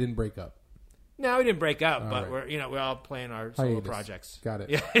the band didn't break up? No, we didn't break up, but right. we're all playing our solo projects. Got it.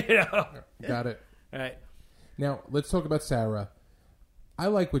 Yeah, Got it. All right. Now let's talk about Sarah. I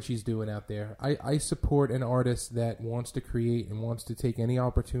like what she's doing out there. I support an artist that wants to create and wants to take any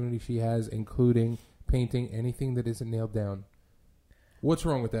opportunity she has, including painting anything that isn't nailed down. What's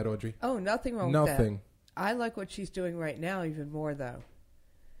wrong with that, Audrey? Oh, nothing wrong with that. Nothing. I like what she's doing right now even more, though.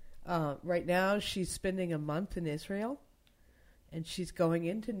 Right now, she's spending a month in Israel, and she's going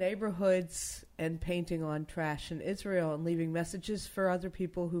into neighborhoods and painting on trash in Israel and leaving messages for other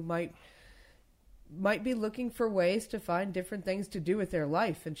people who might be looking for ways to find different things to do with their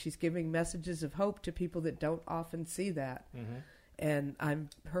life, and she's giving messages of hope to people that don't often see that. Mm-hmm. And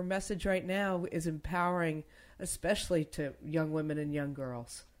her message right now is empowering, especially to young women and young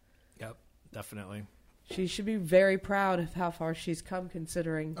girls. Yep, definitely. She should be very proud of how far she's come,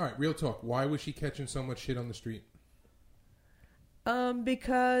 considering... All right, real talk. Why was she catching so much shit on the street?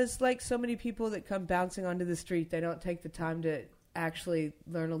 Because, like so many people that come bouncing onto the street, they don't take the time to actually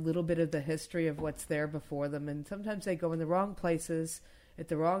learn a little bit of the history of what's there before them. And sometimes they go in the wrong places at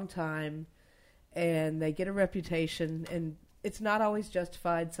the wrong time, and they get a reputation, and it's not always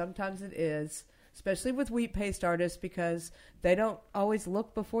justified. Sometimes it is, especially with wheat paste artists, because they don't always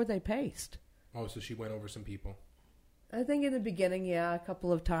look before they paste. Oh, so she went over some people. I think in the beginning, yeah, a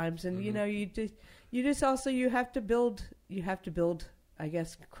couple of times, and you have to build, I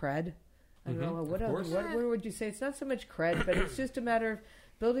guess, cred. I don't know what would you say? It's not so much cred, but it's just a matter of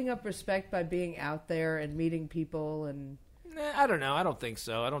building up respect by being out there and meeting people. And I don't know. I don't think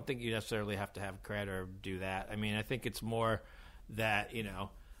so. I don't think you necessarily have to have cred or do that. I mean, I think it's more that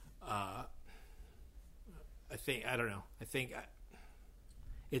I think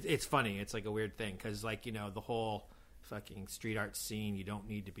it's funny. It's like a weird thing because, like, the whole fucking street art scene, you don't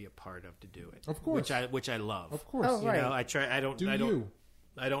need to be a part of to do it. Of course, which I love. Of course, oh, right. I try. I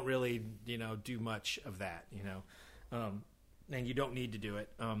don't really, do much of that, and you don't need to do it,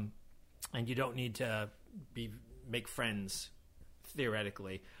 and you don't need to make friends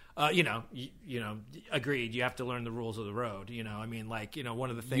theoretically. Agreed. You have to learn the rules of the road. I mean, like, one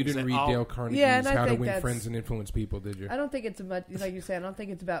of the things you didn't read Dale Carnegie's How to Win Friends and Influence People, did you? I don't think it's much, like you say. I don't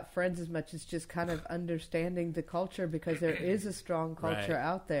think it's about friends as much as just kind of understanding the culture, because there is a strong culture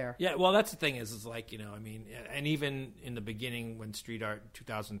out there. Yeah, well, that's the thing is like, I mean, and even in the beginning when street art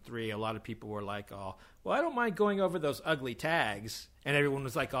 2003, a lot of people were like, "Oh, well, I don't mind going over those ugly tags." And everyone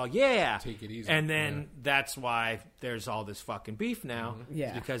was like, "Oh, yeah. Take it easy." And then that's why there's all this fucking beef now. Mm-hmm.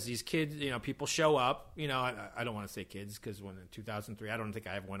 Yeah. Because these kids, people show up. I don't want to say kids because when in 2003, I don't think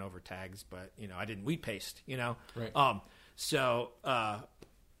I have went over tags, but, I didn't wheat paste, Right. I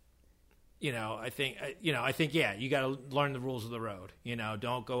think, yeah, you got to learn the rules of the road.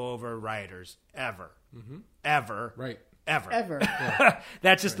 Don't go over rioters ever. Mm-hmm. Ever. Right. Ever. Yeah.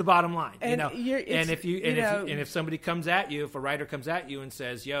 That's just the bottom line, and if somebody comes at you, if a writer comes at you and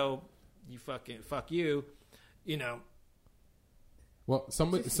says, "Yo, you fucking fuck you," Well,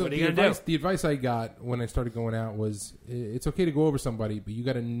 the advice I got when I started going out was, it's okay to go over somebody, but you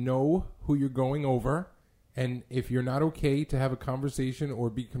got to know who you're going over, And if you're not okay to have a conversation or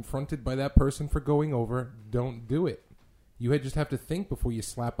be confronted by that person for going over, don't do it. You just have to think before you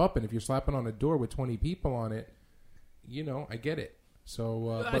slap up. And if you're slapping on a door with 20 people on it, I get it.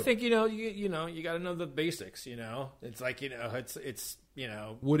 So I think you got to know the basics. It's like it's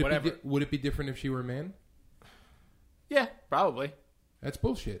would whatever. Would it be different if she were a man? Yeah, probably. That's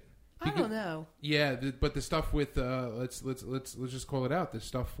bullshit. I don't know. Yeah, but the stuff with let's just call it out. The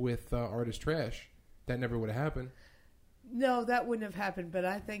stuff with Artist Trash, that never would have happened. No, that wouldn't have happened. But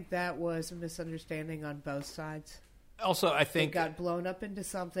I think that was a misunderstanding on both sides. Also, I think it got blown up into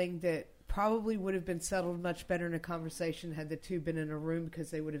something that probably would have been settled much better in a conversation had the two been in a room,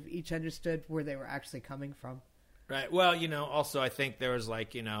 because they would have each understood where they were actually coming from. Right. Well, also I think there was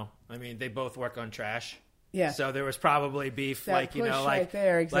they both work on Trash. Yeah. So there was probably beef, that right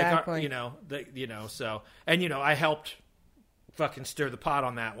there, exactly. So I helped fucking stir the pot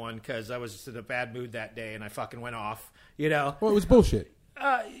on that one because I was just in a bad mood that day and I fucking went off. Well, it was bullshit.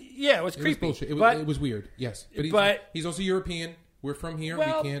 Yeah, it was creepy. Was bullshit. It was weird. Yes, but he's also European. We're from here.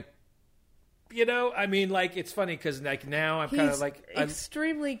 Well, we can't. It's funny because now I'm kind of like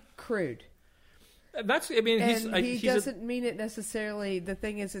extremely crude. He doesn't mean it necessarily. The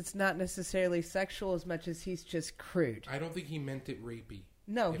thing is, it's not necessarily sexual as much as he's just crude. I don't think he meant it rapey.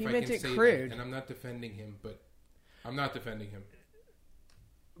 No, he meant it crude. And I'm not defending him, but I'm not defending him.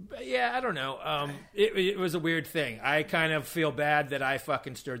 Yeah, I don't know. It was a weird thing. I kind of feel bad that I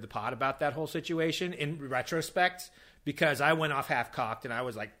fucking stirred the pot about that whole situation in retrospect, because I went off half cocked and I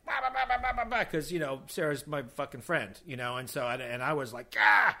was like, because Sarah's my fucking friend, and so I was like,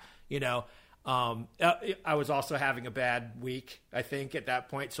 I was also having a bad week, I think, at that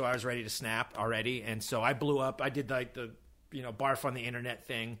point, so I was ready to snap already, and so I blew up. I did like the barf on the internet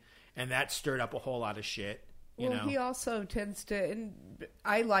thing, and that stirred up a whole lot of shit. He also tends to, and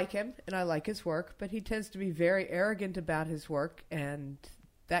I like him and I like his work, but he tends to be very arrogant about his work, and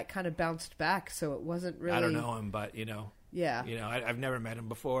that kind of bounced back, so it wasn't really... I don't know him, but, Yeah. I've never met him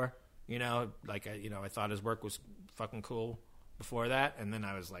before, I thought his work was fucking cool before that, and then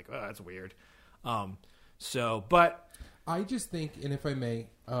I was like, oh, that's weird. But... I just think, and if I may,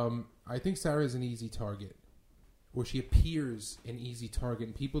 I think Sarah is an easy target, or she appears an easy target,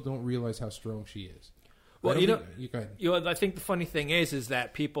 and people don't realize how strong she is. Well, you go ahead. I think the funny thing is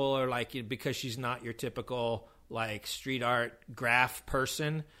that people are like, because she's not your typical like street art graph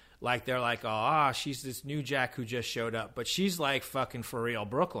person, like they're like, she's this new Jack who just showed up, but she's like fucking for real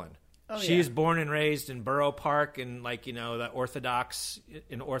Brooklyn. Oh, she's born and raised in Borough Park and the Orthodox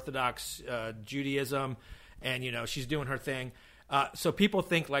Judaism, and she's doing her thing. So people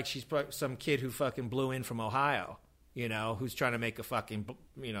think like she's some kid who fucking blew in from Ohio. Who's trying to make a fucking,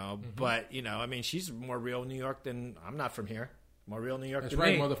 mm-hmm. but, she's more real New York than, I'm not from here. More real New York That's than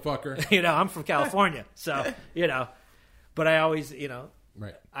right, me. motherfucker. I'm from California. So, but I always,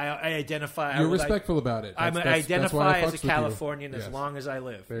 right. I identify. You're respectful about it. I identify as a Californian as yes. long as I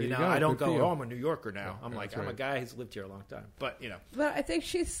live. There you go. I don't Good go, for you. I'm a New Yorker now. I'm that's I'm right. a guy who's lived here a long time. But, But I think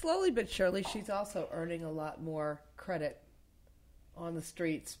she's slowly but surely, she's also earning a lot more credit on the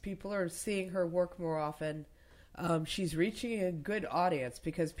streets. People are seeing her work more often. She's reaching a good audience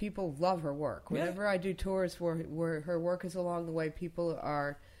because people love her work. Whenever I do tours where her work is along the way, people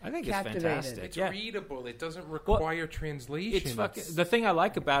are captivated. It's fantastic. It's readable. It doesn't require translation. The thing I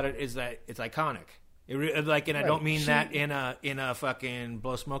like about it is that it's iconic. I don't mean that in a fucking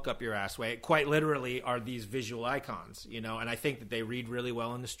blow smoke up your ass way. It quite literally are these visual icons, and I think that they read really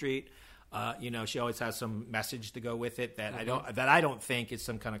well in the street. She always has some message to go with it that I don't think is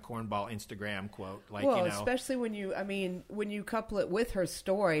some kind of cornball Instagram quote. Especially when you couple it with her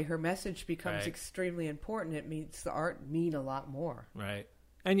story, her message becomes extremely important. It makes the art mean a lot more. Right.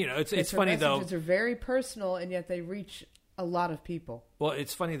 And it's her funny though. Messages are very personal, and yet they reach a lot of people. Well,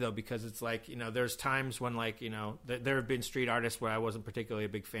 it's funny though because it's like there's times when there have been street artists where I wasn't particularly a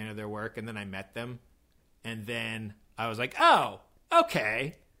big fan of their work, and then I met them, and then I was like, oh,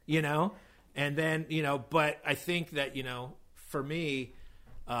 okay. And then, but I think that, for me,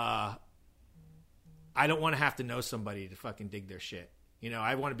 I don't want to have to know somebody to fucking dig their shit.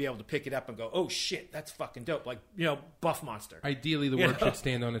 I want to be able to pick it up and go, oh shit, that's fucking dope. Like, Buff Monster. Ideally, the work should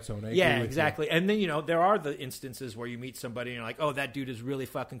stand on its own. Yeah, exactly. And then, there are the instances where you meet somebody and you're like, oh, that dude is really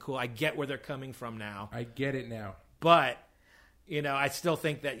fucking cool. I get where they're coming from now. I get it now. But... I still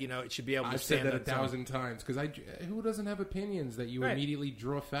think that, it should be able to stand I've said that 1,000 times because who doesn't have opinions that you immediately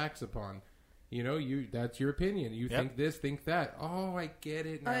draw facts upon? That's your opinion. You think this, think that. Oh, I get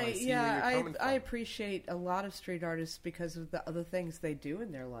it now. I see where you're coming from. I appreciate a lot of street artists because of the other things they do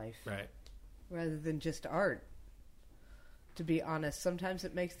in their life. Right. Rather than just art. To be honest, sometimes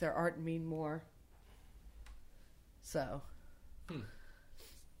it makes their art mean more. So.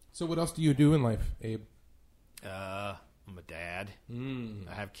 So what else do you do in life, Abe? I'm a dad.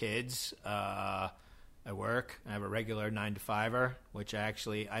 I have kids. I work. I have a regular 9-to-5er, which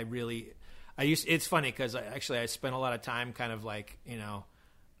it's funny because I spent a lot of time kind of like,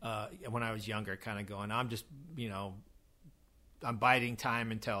 when I was younger, kind of going, I'm biding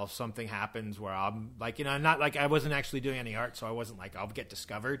time until something happens where I'm like, not like I wasn't actually doing any art, so I wasn't like I'll get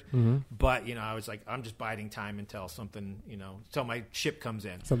discovered. But I was like, I'm just biding time until something, until my ship comes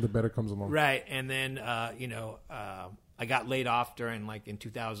in, Something better comes along, right? And then I got laid off during like in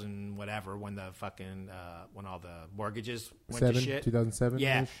 2000 whatever when the fucking when all the mortgages went to shit. 2007.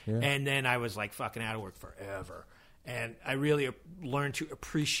 Yeah, and then I was like fucking out of work forever, and I really learned to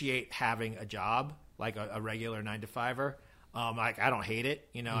appreciate having a job like a regular 9-to-5er. Like I don't hate it,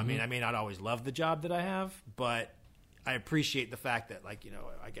 I mean, I may not always love the job that I have, but I appreciate the fact that like,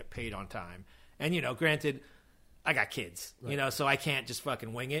 I get paid on time. And, granted, I got kids, right. So I can't just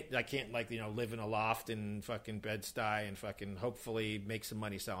fucking wing it. I can't like, live in a loft in fucking Bed-Stuy and fucking hopefully make some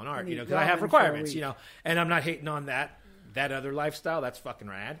money selling art, because I have requirements, and I'm not hating on that other lifestyle. That's fucking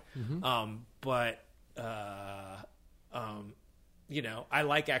rad. But I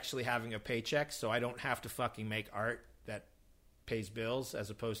like actually having a paycheck so I don't have to fucking make art that pays bills as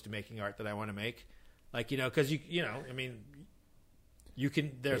opposed to making art that I want to make. Like, because I mean, you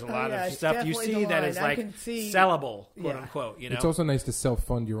can, there's a lot of stuff you see that is like sellable, quote unquote, It's also nice to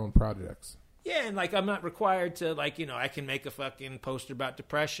self-fund your own projects. Yeah, and like I'm not required to like, I can make a fucking poster about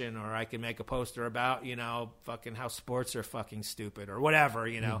depression, or I can make a poster about, fucking how sports are fucking stupid or whatever,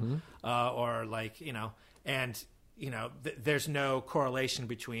 or like, and there's no correlation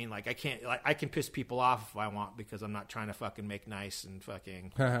between like I can piss people off if I want because I'm not trying to fucking make nice and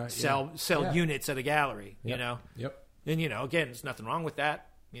fucking sell units at a gallery, Yep. And again, there's nothing wrong with that.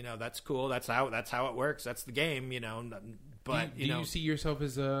 That's cool. That's how it works. That's the game. But do you see yourself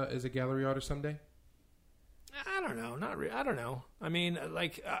as a gallery artist someday? I don't know. Not really. I don't know. I mean,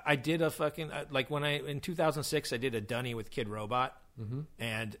 like I did a fucking like when in 2006 I did a Dunny with Kid Robot.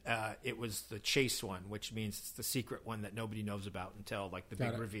 And it was the chase one, which means it's the secret one that nobody knows about until like the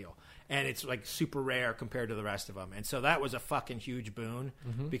big reveal. And it's like super rare compared to the rest of them. And so that was a fucking huge boon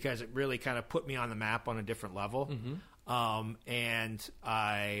because it really kind of put me on the map on a different level. And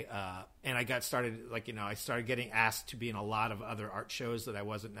I got started like, I started getting asked to be in a lot of other art shows that I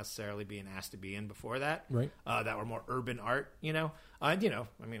wasn't necessarily being asked to be in before that. Right. That were more urban art, And, I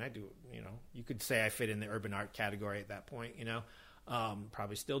mean, I do, you could say I fit in the urban art category at that point,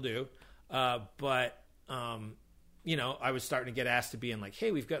 probably still do. But I was starting to get asked to be in like,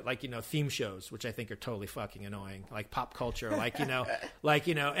 hey, we've got like, theme shows, which I think are totally fucking annoying, like pop culture, like,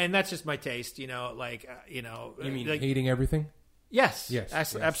 and that's just my taste, You mean like, hating everything? Yes,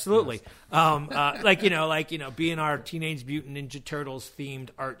 absolutely. Yes. Being our Teenage Mutant Ninja Turtles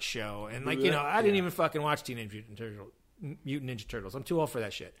themed art show. And like, I didn't even fucking watch Teenage Mutant Ninja Turtles. I'm too old for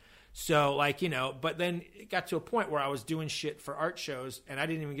that shit. So, like, but then it got to a point where I was doing shit for art shows, and I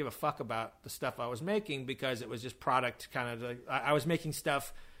didn't even give a fuck about the stuff I was making because it was just product kind of like, I was making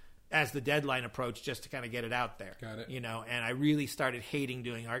stuff as the deadline approached just to kind of get it out there. Got it. And I really started hating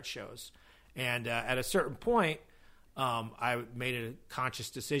doing art shows. And at a certain point, I made a conscious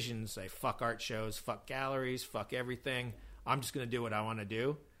decision to say, fuck art shows, fuck galleries, fuck everything. I'm just going to do what I want to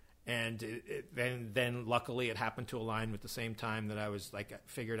do. And then luckily it happened to align with the same time that I was like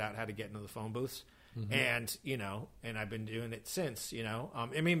figured out how to get into the phone booths, and and I've been doing it since.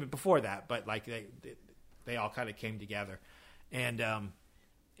 I mean before that, but like they all kind of came together, and I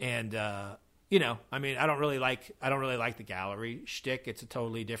mean I don't really like the gallery shtick. It's a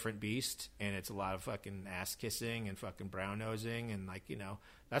totally different beast, and it's a lot of fucking ass kissing and fucking brown nosing, and like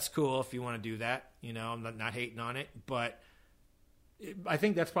that's cool if you want to do that. I'm not hating on it, but I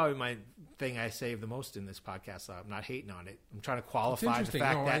think that's probably my thing I save the most in this podcast. I'm not hating on it. I'm trying to qualify the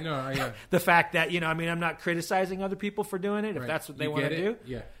fact the fact that I mean, I'm not criticizing other people for doing it if that's what they want to do.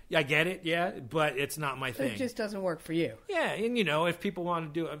 Yeah, I get it. Yeah, but it's not my thing. It just doesn't work for you. Yeah, and if people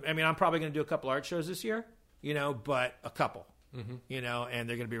want to do, I mean, I'm probably going to do a couple art shows this year. But a couple. And they're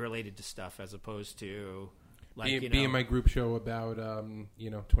going to be related to stuff as opposed to like be in my group show about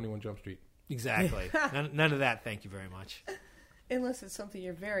 21 Jump Street. Exactly. None of that. Thank you very much. Unless it's something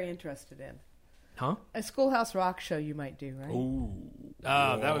you're very interested in. Huh? A Schoolhouse Rock show you might do, right? Ooh.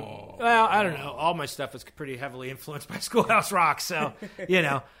 That would, well, I don't know. All my stuff is pretty heavily influenced by Schoolhouse Rock, so,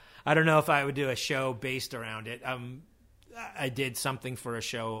 I don't know if I would do a show based around it. I did something for a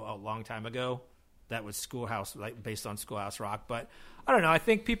show a long time ago that was based on Schoolhouse Rock, but I don't know. I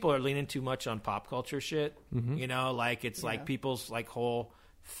think people are leaning too much on pop culture shit. Like it's like people's like whole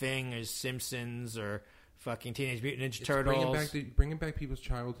thing is Simpsons or fucking Teenage Mutant Ninja It's Turtles. bringing back people's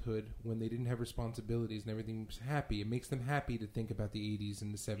childhood when they didn't have responsibilities and everything was happy. It makes them happy to think about the 80s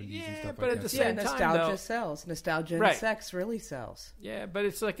and the 70s and stuff but like at that. the Yeah, same time, nostalgia though- sells. Nostalgia and Right. sex really sells. Yeah, but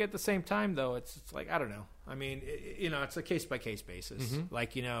it's like at the same time though, it's like I don't know. I mean, it's a case by case basis. Mm-hmm.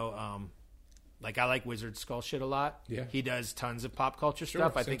 Like like I like Wizard Skull shit a lot. Yeah. He does tons of pop culture Sure,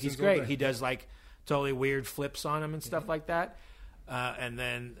 stuff. I think he's Simpsons all great. day. He does like totally weird flips on him and stuff like that. And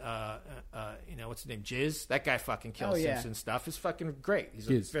then what's his name? Jizz. That guy fucking kills Oh, yeah. Simpsons stuff. Is fucking great. He's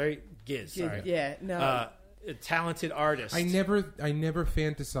Giz. a very Giz. Sorry. Yeah, no. A talented artist. I never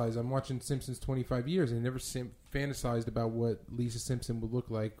fantasized. I'm watching Simpsons 25 years, and I never fantasized about what Lisa Simpson would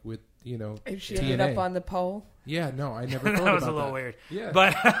look like with if she TNA. ended up on the pole. Yeah, no, I never thought that was about a little that. weird. Yeah,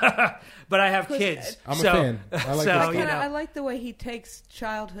 But I have kids. I'm so, a fan. I like so, this I like the way he takes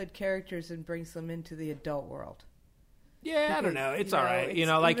childhood characters and brings them into the adult world. Yeah, I don't know. It's You all know, right. it's-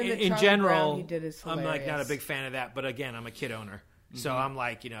 Like even the in Charlie general, Brown he did is I'm like not a hilarious. big fan of that. But again, I'm a kid owner, so I'm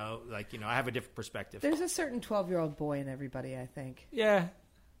like I have a different perspective. There's a certain 12-year-old boy in everybody, I think. Yeah,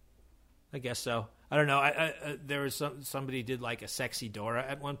 I guess so. I don't know. I there was somebody did like a sexy Dora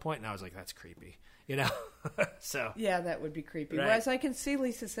at one point, and I was like, that's creepy, So Yeah, that would be creepy. Right. Whereas I can see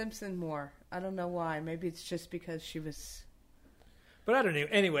Lisa Simpson more. I don't know why. Maybe it's just because she was... But I don't know.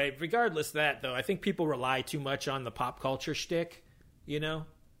 Anyway, regardless of that, though, I think people rely too much on the pop culture shtick,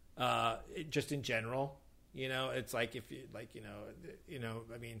 just in general. It's like if you,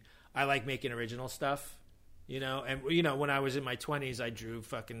 I mean, I like making original stuff, and, when I was in my 20s, I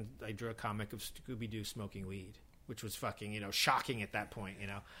drew a comic of Scooby-Doo smoking weed, which was fucking, shocking at that point,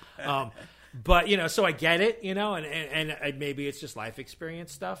 But, so I get it, and maybe it's just life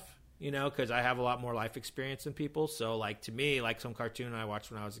experience stuff. Because I have a lot more life experience than people. So, like, to me, like, some cartoon I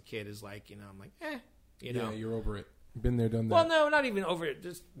watched when I was a kid is like, I'm like, Yeah, you're over it. Been there, done that. Well, no, not even over it.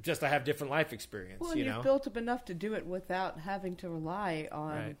 Just I have different life experience, Well, you've built up enough to do it without having to rely on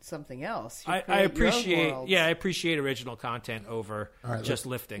Right. something else. You I create your own appreciate, worlds. I appreciate original content over All right, just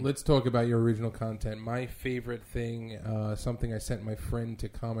lifting. Let's talk about your original content. My favorite thing, something I sent my friend to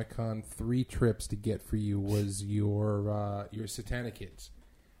Comic-Con 3 trips to get for you, was your Satanic Kids.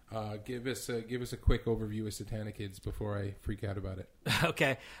 Give us a quick overview of Satanic Kids before I freak out about it.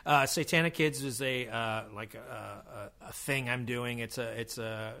 Okay, Satanic Kids is a thing I'm doing. It's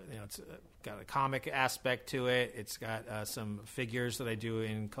got a comic aspect to it. It's got some figures that I do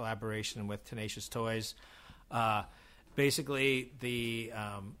in collaboration with Tenacious Toys. Basically, the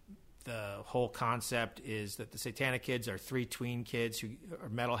whole concept is that the Satanic Kids are 3 tween kids who are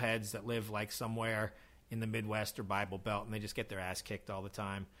metalheads that live like somewhere in the Midwest or Bible Belt, and they just get their ass kicked all the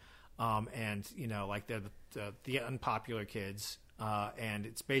time. And like they're the unpopular kids, and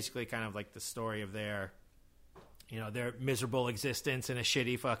it's basically kind of like the story of their miserable existence in a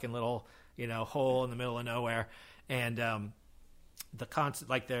shitty fucking little hole in the middle of nowhere. And the concept,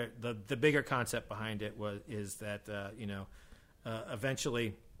 like the bigger concept behind it is that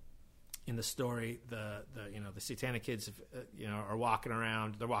eventually in the story the Satanic Kids are walking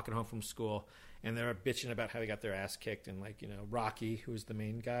around. They're walking home from school, and they're bitching about how they got their ass kicked. And Rocky, who's the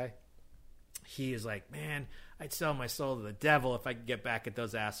main guy, he is like, man, I'd sell my soul to the devil if I could get back at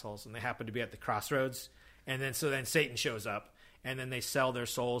those assholes. And they happen to be at the crossroads. And then Satan shows up, and then they sell their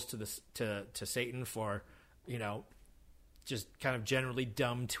souls to Satan for, just kind of generally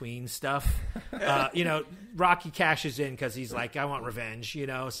dumb tween stuff. Rocky cashes in because he's like, I want revenge,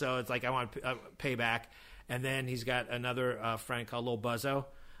 so it's like, I want payback. And then he's got another friend called Lil Buzzo,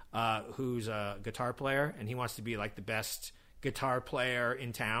 who's a guitar player, and he wants to be like the best guitar player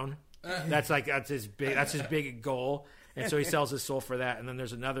in town. That's his big goal, and so he sells his soul for that. And then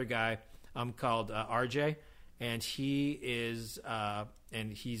there's another guy called RJ, and he's a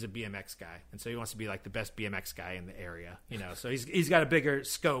BMX guy, and so he wants to be like the best BMX guy in the area, So he's got a bigger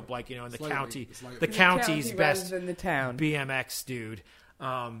scope, like in the county, the county's best rather than the town. BMX dude.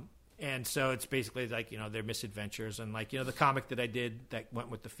 And so it's basically like their misadventures, and like the comic that I did that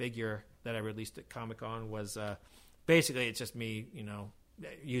went with the figure that I released at Comic-Con was basically it's just me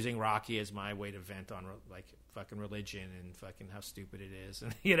using Rocky as my way to vent on like fucking religion and fucking how stupid it is,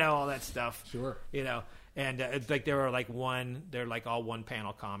 and all that stuff. Sure. And it's like they're like all one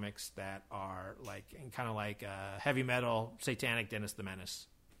panel comics that are like kind of like heavy metal satanic Dennis the Menace.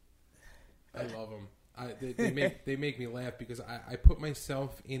 I love them. They make me laugh because I put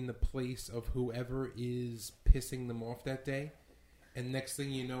myself in the place of whoever is pissing them off that day, and next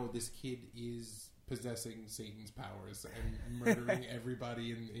thing you know, this kid is possessing Satan's powers and murdering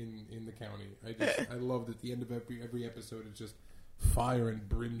everybody in the county. I love that at the end of every episode it's just fire and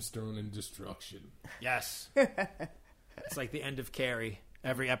brimstone and destruction. Yes. It's like the end of Carrie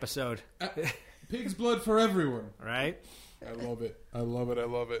every episode. Pig's blood for everyone. Right? I love it. I love it. I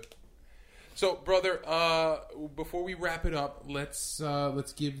love it. So, brother, before we wrap it up, let's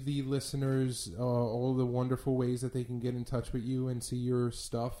give the listeners all the wonderful ways that they can get in touch with you and see your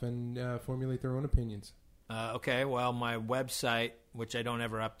stuff and formulate their own opinions. Okay, well, my website, which I don't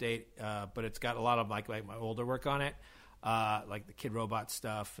ever update, but it's got a lot of like my older work on it, like the Kid Robot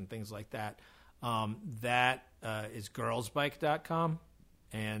stuff and things like that. That is girlsbike.com.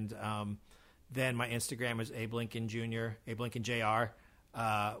 And then my Instagram is Abe Lincoln Jr., Abe Lincoln Jr.,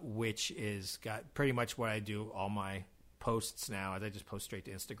 which is got pretty much what I do all my posts now. I just post straight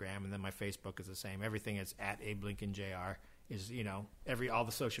to Instagram, and then my Facebook is the same. Everything is at Abe Lincoln Jr. Is, all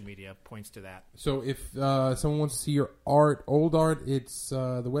the social media points to that. So if someone wants to see your art, old art, it's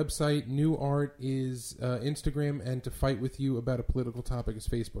the website. New art is Instagram, and to fight with you about a political topic is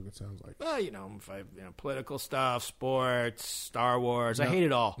Facebook, it sounds like. Well, political stuff, sports, Star Wars. I hate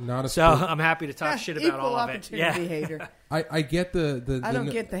it all. Not a so sport. I'm happy to talk shit about all of it. Equal opportunity hater. I get the I don't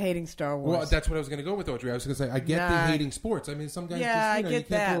get the hating Star Wars. Well, that's what I was going to go with, Audrey. I was going to say, I get the hating sports. I mean, some guys yeah, just, I you get can't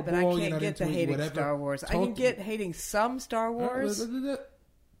that, throw a but ball, I you're can't not get the into it, hating whatever. Star Wars. I can get hating some Star Wars.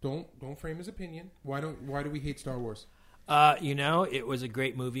 Don't frame his opinion. Why do we hate Star Wars? It was a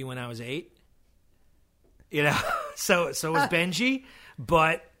great movie when I was 8. So was Benji,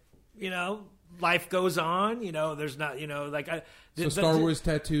 but life goes on. There's not Star Wars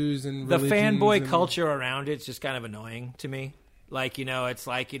tattoos and the religions fanboy and culture around it's just kind of annoying to me. It's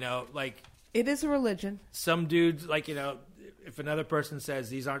like it is a religion. Some dudes if another person says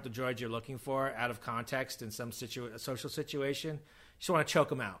these aren't the droids you're looking for out of context in some social situation, you just want to choke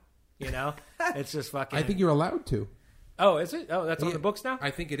them out. It's just fucking. I think you're allowed to. Oh, is it? Oh, that's on the books now?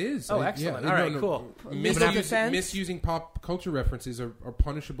 I think it is. Oh, excellent. All right, cool. Misusing pop culture references are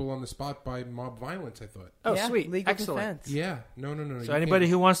punishable on the spot by mob violence, I thought. Oh, sweet. Legal Excellent. defense. Yeah. No. So anybody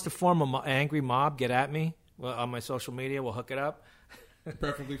who wants to form an angry mob, get at me. Well, on my social media, we'll hook it up.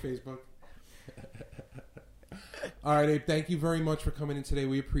 Preferably Facebook. All right, Abe, thank you very much for coming in today.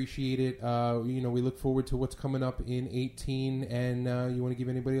 We appreciate it. We look forward to what's coming up in 2018. And you want to give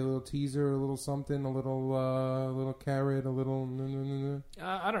anybody a little teaser, a little something, a little carrot, a little...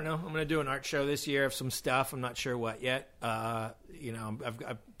 I don't know. I'm going to do an art show this year of some stuff. I'm not sure what yet. I'm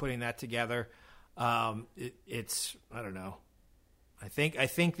putting that together. It's I don't know. I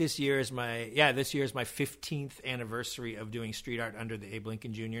think this year is my 15th anniversary of doing street art under the Abe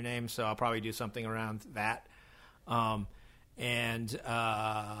Lincoln Jr. name. So I'll probably do something around that. What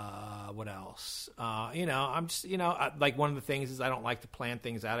else? I'm just, like one of the things is I don't like to plan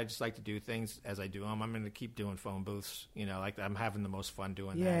things out. I just like to do things as I do them. I'm going to keep doing phone booths, I'm having the most fun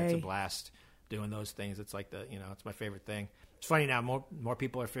doing that. It's a blast doing those things. It's like it's my favorite thing. It's funny now, more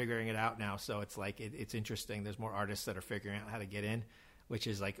people are figuring it out now. So it's like, it's interesting. There's more artists that are figuring out how to get in, which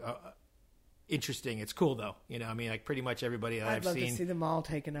is like, interesting. It's cool though. Pretty much everybody that I've seen. I'd love to see them all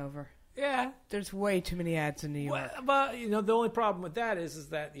taken over. Yeah, there's way too many ads in New York. But the only problem with that is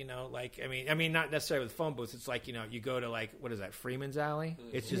that not necessarily with phone booths. It's like you go to what is that, Freeman's Alley?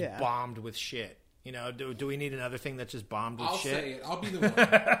 It's just bombed with shit. Do we need another thing that's just bombed with shit? I'll say it. I'll be the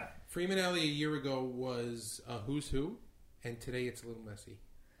one. Freeman Alley a year ago was a who's who, and today it's a little messy.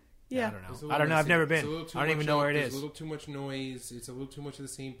 Yeah, I don't know. I've never been. I don't even know where it is. There's a little too much noise. It's a little too much of the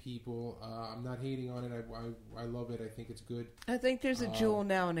same people. I'm not hating on it. I love it. I think it's good. I think there's a jewel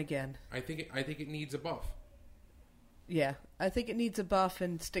now and again. I think it needs a buff. Yeah, I think it needs a buff,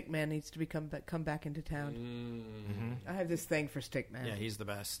 and Stickman needs to come back into town. Mm-hmm. I have this thing for Stickman. Yeah, he's the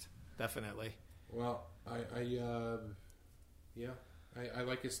best, definitely. Well, I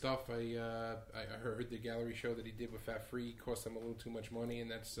like his stuff. I heard the gallery show that he did with Fat Free cost him a little too much money, and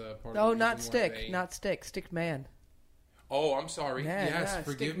that's part of the not Stickman. Oh, I'm sorry. Yes,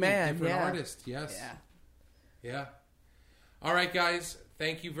 forgive me. Different artist. Yes. Yeah. All right, guys.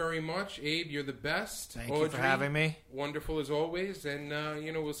 Thank you very much, Abe. You're the best. Thank you for having me. Wonderful as always, and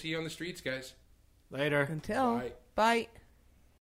we'll see you on the streets, guys. Later. Bye.